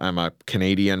arts. I'm a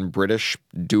Canadian-British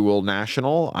dual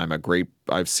national.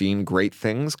 I've seen great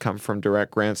things come from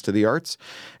direct grants to the arts.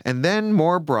 And then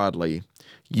more broadly,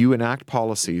 you enact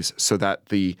policies so that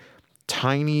the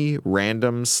tiny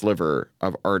random sliver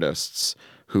of artists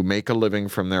who make a living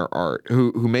from their art,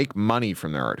 who make money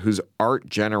from their art, whose art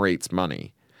generates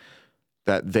money,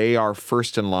 that they are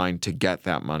first in line to get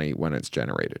that money when it's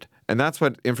generated. And that's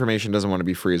what Information Doesn't Want to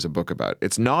Be Free is a book about.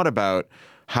 It's not about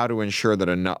how to ensure that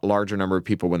a larger number of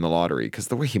people win the lottery, because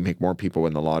the way you make more people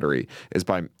win the lottery is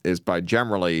by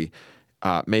generally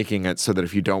making it so that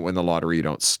if you don't win the lottery, you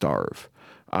don't starve.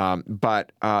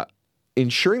 But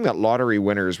ensuring that lottery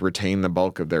winners retain the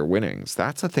bulk of their winnings,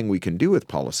 that's a thing we can do with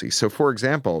policy. So, for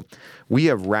example, we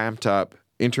have ramped up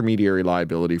intermediary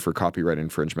liability for copyright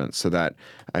infringement so that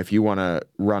if you want to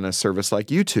run a service like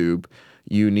YouTube,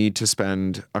 you need to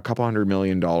spend a couple $100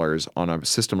 million on a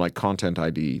system like Content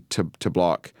ID to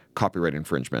block copyright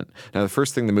infringement. Now, the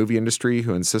first thing the movie industry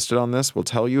who insisted on this will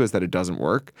tell you is that it doesn't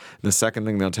work. And the second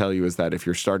thing they'll tell you is that if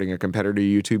you're starting a competitor to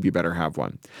YouTube, you better have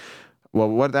one. Well,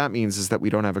 what that means is that we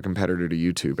don't have a competitor to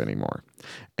YouTube anymore.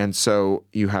 And so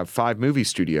you have 5 movie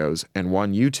studios and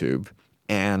 1 YouTube.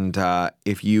 And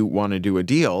if you want to do a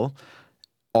deal,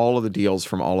 all of the deals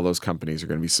from all of those companies are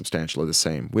going to be substantially the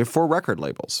same. We have 4 record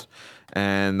labels.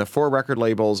 And the 4 record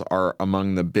labels are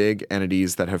among the big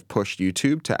entities that have pushed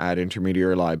YouTube to add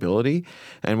intermediary liability.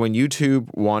 And when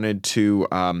YouTube wanted to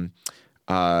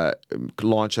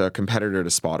launch a competitor to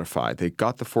Spotify, they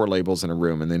got the 4 labels in a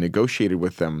room and they negotiated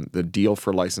with them the deal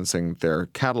for licensing their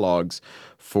catalogs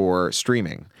for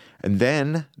streaming. And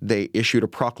then they issued a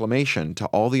proclamation to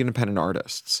all the independent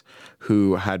artists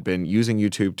who had been using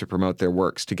YouTube to promote their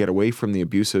works to get away from the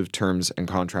abusive terms and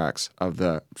contracts of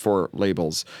the 4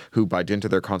 labels who, by dint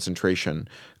of their concentration,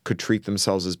 could treat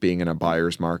themselves as being in a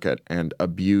buyer's market and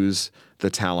abuse the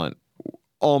talent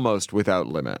almost without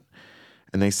limit.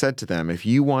 And they said to them, if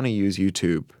you want to use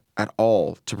YouTube at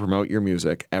all to promote your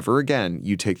music ever again,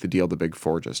 you take the deal the Big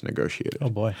 4 just negotiated. Oh,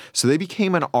 boy. So they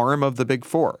became an arm of the Big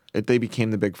 4. They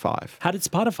became the Big 5. How did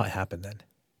Spotify happen then?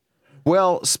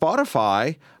 Well,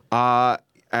 Spotify,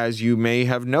 as you may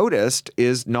have noticed,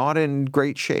 is not in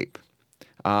great shape.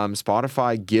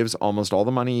 Spotify gives almost all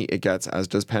the money it gets, as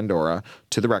does Pandora,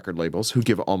 to the record labels, who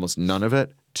give almost none of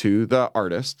it to the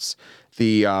artists.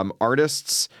 The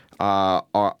artists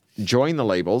join the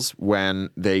labels when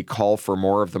they call for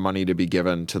more of the money to be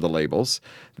given to the labels.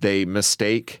 They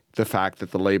mistake the fact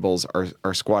that the labels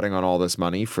are squatting on all this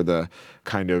money for the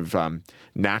kind of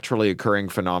naturally occurring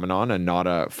phenomenon and not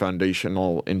a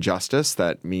foundational injustice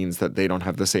that means that they don't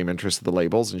have the same interests of the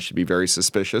labels and should be very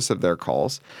suspicious of their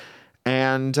calls.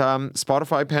 And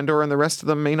Spotify, Pandora, and the rest of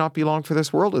them may not be long for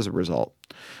this world as a result.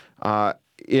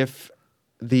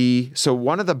 So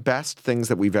one of the best things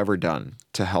that we've ever done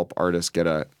to help artists get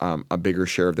a bigger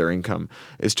share of their income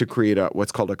is to create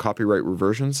what's called a copyright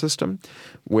reversion system,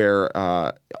 where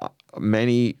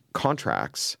many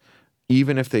contracts,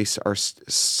 even if they are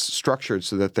structured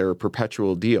so that they're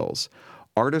perpetual deals,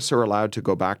 artists are allowed to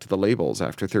go back to the labels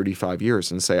after 35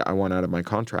 years and say, I want out of my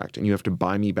contract, and you have to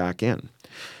buy me back in.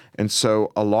 And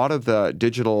so a lot of the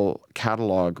digital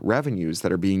catalog revenues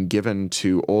that are being given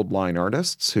to old line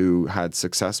artists who had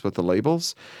success with the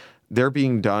labels, they're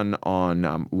being done on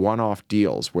one-off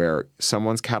deals where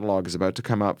someone's catalog is about to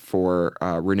come up for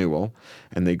renewal,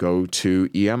 and they go to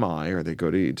EMI or they go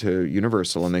to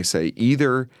Universal and they say,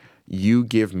 either you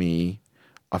give me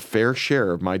a fair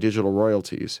share of my digital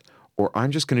royalties, or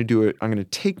I'm just going to do it. I'm going to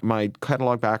take my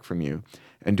catalog back from you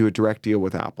and do a direct deal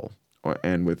with Apple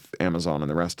and with Amazon and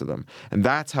the rest of them. And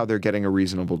that's how they're getting a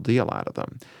reasonable deal out of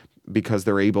them, because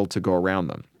they're able to go around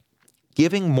them.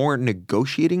 Giving more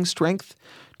negotiating strength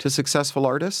to successful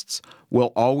artists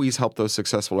will always help those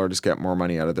successful artists get more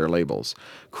money out of their labels.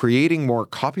 Creating more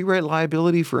copyright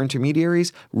liability for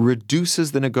intermediaries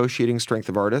reduces the negotiating strength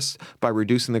of artists by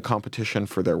reducing the competition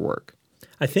for their work.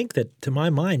 I think that, to my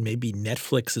mind, maybe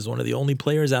Netflix is one of the only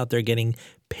players out there getting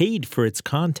paid for its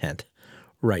content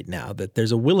right now, that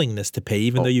there's a willingness to pay,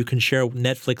 even though you can share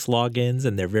Netflix logins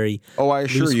and they're very Oh, I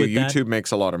assure loose you, with that. YouTube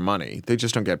makes a lot of money. They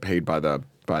just don't get paid by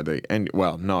the end.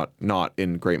 Well, not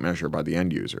in great measure by the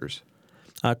end users.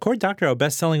 Cory Doctorow,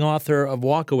 best-selling author of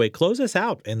Walkaway, close us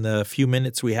out in the few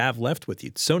minutes we have left with you.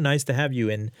 It's so nice to have you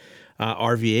in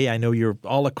RVA. I know you're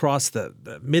all across the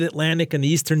mid-Atlantic and the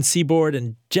eastern seaboard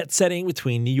and jet-setting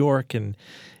between New York and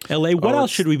L.A. What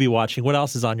else should we be watching? What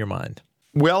else is on your mind?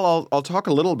 Well, I'll talk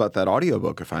a little about that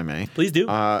audiobook, if I may. Please do.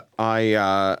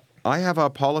 I have a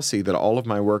policy that all of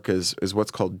my work is what's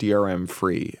called DRM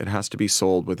free. It has to be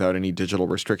sold without any digital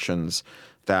restrictions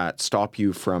that stop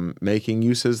you from making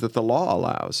uses that the law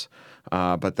allows,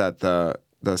 but that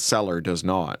the seller does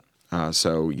not.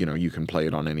 So, you can play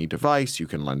it on any device, you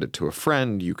can lend it to a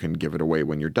friend, you can give it away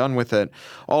when you're done with it.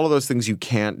 All of those things you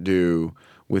can't do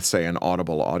with, say, an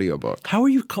Audible audiobook. How are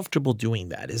you comfortable doing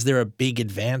that? Is there a big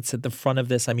advance at the front of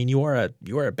this? I mean, you are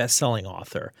a best-selling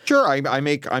author. Sure, I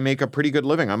make a pretty good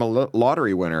living. I'm a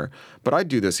lottery winner, but I'd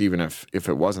do this even if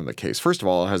it wasn't the case. First of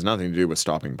all, it has nothing to do with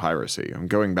stopping piracy. I'm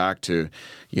going back to,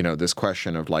 this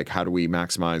question of like, how do we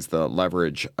maximize the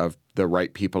leverage of the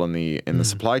right people in the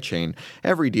supply chain?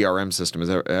 Every DRM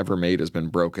system ever made has been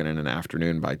broken in an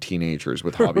afternoon by teenagers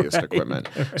with hobbyist equipment.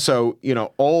 So,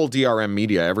 all DRM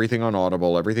media, everything on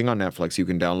Audible, everything on Netflix, you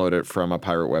can download it from a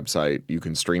pirate website. You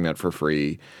can stream it for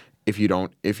free if you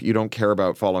don't care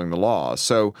about following the law.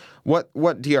 So what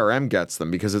DRM gets them,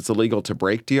 because it's illegal to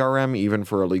break DRM even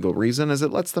for a legal reason, is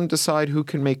it lets them decide who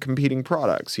can make competing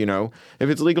products. If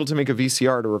it's legal to make a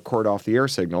VCR to record off the air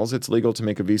signals, it's legal to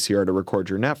make a VCR to record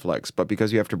your Netflix. But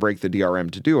because you have to break the DRM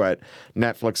to do it,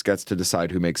 Netflix gets to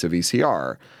decide who makes a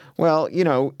VCR. Well,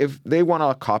 if they want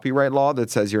a copyright law that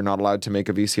says you're not allowed to make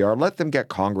a VCR, let them get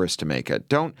Congress to make it.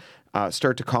 Don't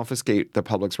start to confiscate the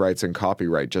public's rights in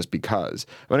copyright just because.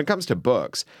 When it comes to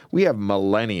books, we have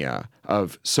millennia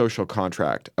of social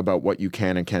contract about what you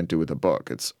can and can't do with a book.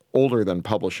 It's older than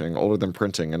publishing, older than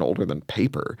printing, and older than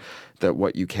paper, that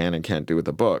what you can and can't do with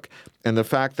a book. And the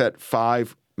fact that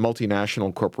 5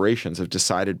 multinational corporations have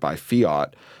decided by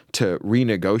fiat to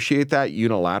renegotiate that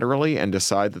unilaterally and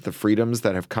decide that the freedoms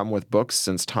that have come with books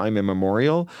since time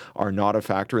immemorial are not a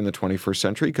factor in the 21st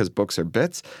century because books are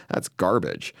bits, that's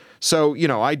garbage. So,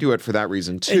 I do it for that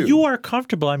reason too. And you are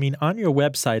comfortable, I mean, on your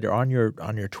website or on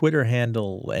your Twitter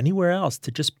handle, anywhere else,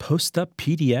 to just post up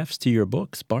PDFs to your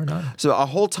books, bar none. So a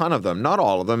whole ton of them, not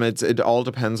all of them. It all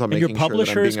depends on making sure that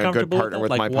I'm being a good partner with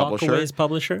my publisher. Walkaway's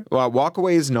publisher? Well,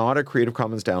 Walkaway is not a Creative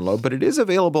Commons download, but it is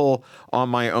available on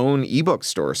my own ebook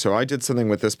store. So I did something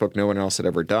with this book no one else had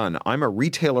ever done. I'm a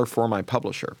retailer for my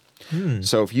publisher.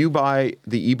 So if you buy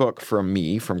the ebook from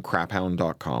me, from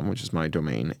craphound.com, which is my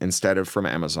domain, instead of from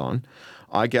Amazon,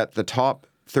 I get the top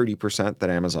 30% that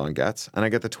Amazon gets, and I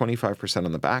get the 25%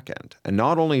 on the back end. And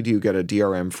not only do you get a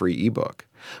DRM-free ebook,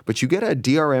 but you get a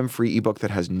DRM-free ebook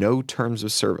that has no terms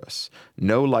of service,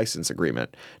 no license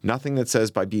agreement, nothing that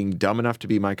says by being dumb enough to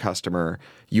be my customer,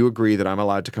 you agree that I'm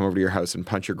allowed to come over to your house and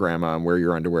punch your grandma and wear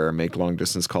your underwear and make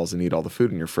long-distance calls and eat all the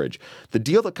food in your fridge. The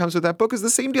deal that comes with that book is the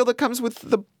same deal that comes with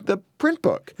the print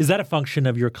book. Is that a function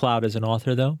of your clout as an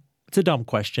author, though? It's a dumb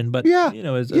question, but yeah,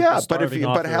 as yeah. a starving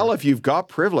author, but hell, if you've got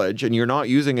privilege and you're not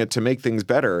using it to make things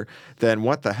better, then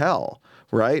what the hell,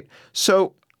 right?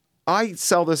 So I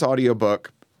sell this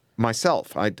audiobook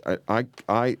myself. I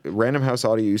Random House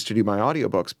Audio used to do my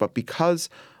audiobooks, but because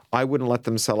I wouldn't let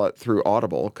them sell it through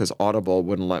Audible, because Audible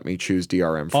wouldn't let me choose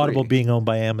DRM free. Audible being owned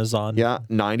by Amazon. Yeah,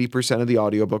 90% of the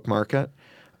audiobook market.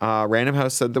 Random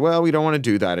House said, well, we don't want to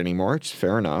do that anymore, which is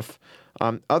fair enough.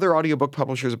 Other audiobook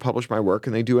publishers have published my work,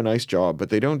 and they do a nice job, but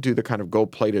they don't do the kind of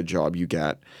gold-plated job you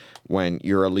get when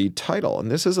you're a lead title.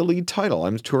 And this is a lead title.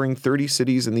 I'm touring 30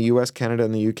 cities in the US, Canada,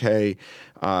 and the UK.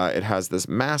 It has this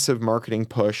massive marketing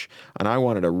push, and I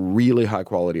wanted a really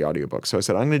high-quality audiobook. So I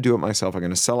said, I'm going to do it myself. I'm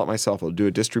going to sell it myself. I'll do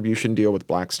a distribution deal with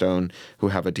Blackstone, who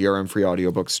have a DRM-free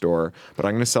audiobook store, but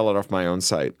I'm going to sell it off my own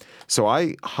site. So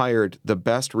I hired the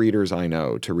best readers I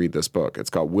know to read this book.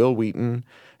 It's got Will Wheaton.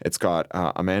 It's got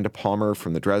Amanda Palmer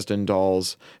from the Dresden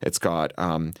Dolls. It's got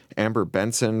Amber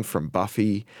Benson from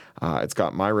Buffy. It's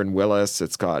got Myron Willis.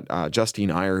 It's got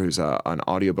Justine Iyer, who's an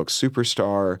audiobook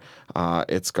superstar.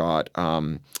 It's got,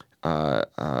 I'm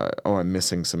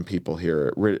missing some people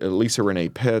here. Lisa Renee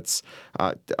Pitts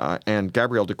and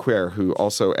Gabrielle Dequire, who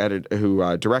also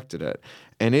directed it.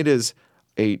 And it is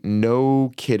a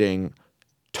no kidding,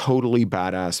 totally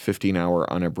badass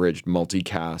 15-hour unabridged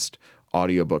multicast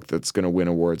audiobook that's going to win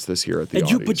awards this year at the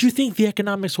Audies. But you think the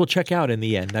economics will check out in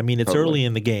the end? I mean, it's early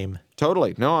in the game.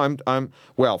 Totally. No, I'm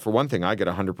well, for one thing, I get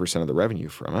 100% of the revenue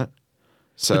from it.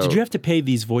 So But did you have to pay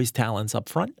these voice talents up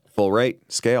front? full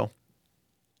rate, scale.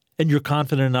 And you're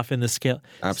confident enough in the scale?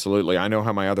 Absolutely. I know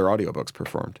how my other audiobooks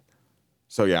performed.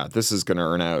 So yeah, this is going to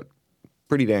earn out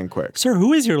pretty dang quick. Sir,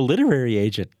 who is your literary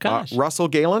agent? Gosh. Russell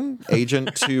Galen,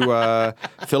 agent to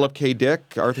Philip K.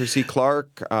 Dick, Arthur C.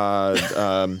 Clarke,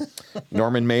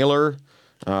 Norman Mailer,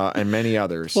 and many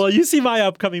others. Well, you see my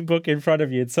upcoming book in front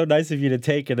of you. It's so nice of you to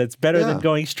take it. It's better than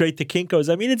going straight to Kinko's.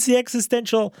 I mean, it's the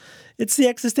existential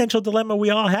dilemma we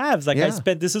all have. It's like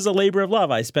this is a labor of love.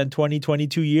 I spent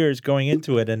 22 years going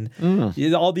into it, and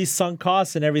all these sunk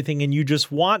costs and everything, and you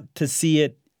just want to see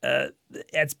it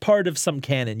as part of some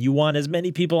canon. You want as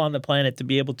many people on the planet to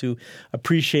be able to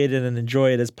appreciate it and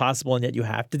enjoy it as possible, and yet you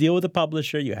have to deal with a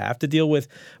publisher. You have to deal with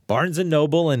Barnes &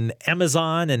 Noble and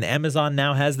Amazon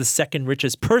now has the second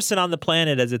richest person on the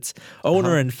planet as its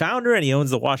owner and founder, and he owns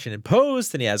the Washington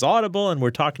Post, and he has Audible, and we're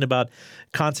talking about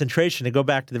concentration. To go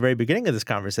back to the very beginning of this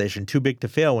conversation, too big to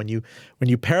fail, when you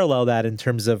parallel that in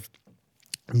terms of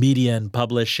media and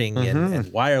publishing and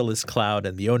wireless cloud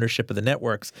and the ownership of the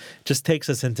networks, just takes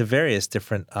us into various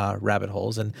different rabbit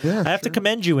holes. And I have to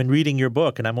commend you in reading your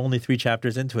book, and I'm only 3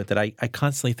 chapters into it, that I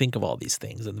constantly think of all these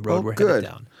things and the road we're headed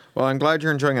down. Well, I'm glad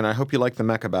you're enjoying it. I hope you like the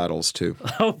mecha battles too.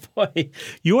 Oh boy.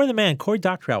 You are the man, Cory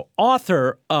Doctorow,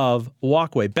 author of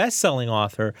Walkaway, best-selling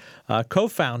author,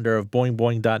 co-founder of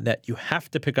boingboing.net. You have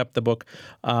to pick up the book.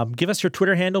 Give us your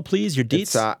Twitter handle, please, your deets.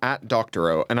 It's at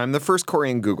Doctorow, and I'm the first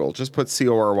Cory in Google. Just put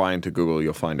CORY into Google,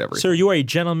 you'll find everything. Sir, you are a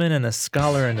gentleman and a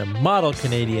scholar and a model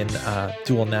Canadian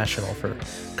dual national for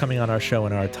coming on our show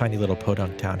in our tiny little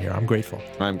podunk town here. I'm grateful.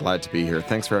 I'm glad to be here.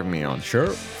 Thanks for having me on. Sure.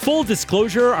 Full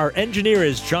disclosure, our engineer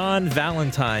is John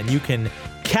Valentine. You can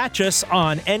catch us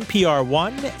on NPR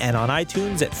One and on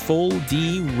iTunes at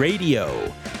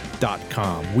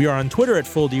FullDRadio.com. We are on Twitter at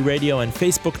FullDRadio and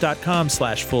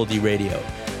Facebook.com/FullDRadio.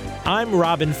 I'm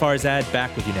Robin Farzad,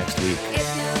 back with you next week.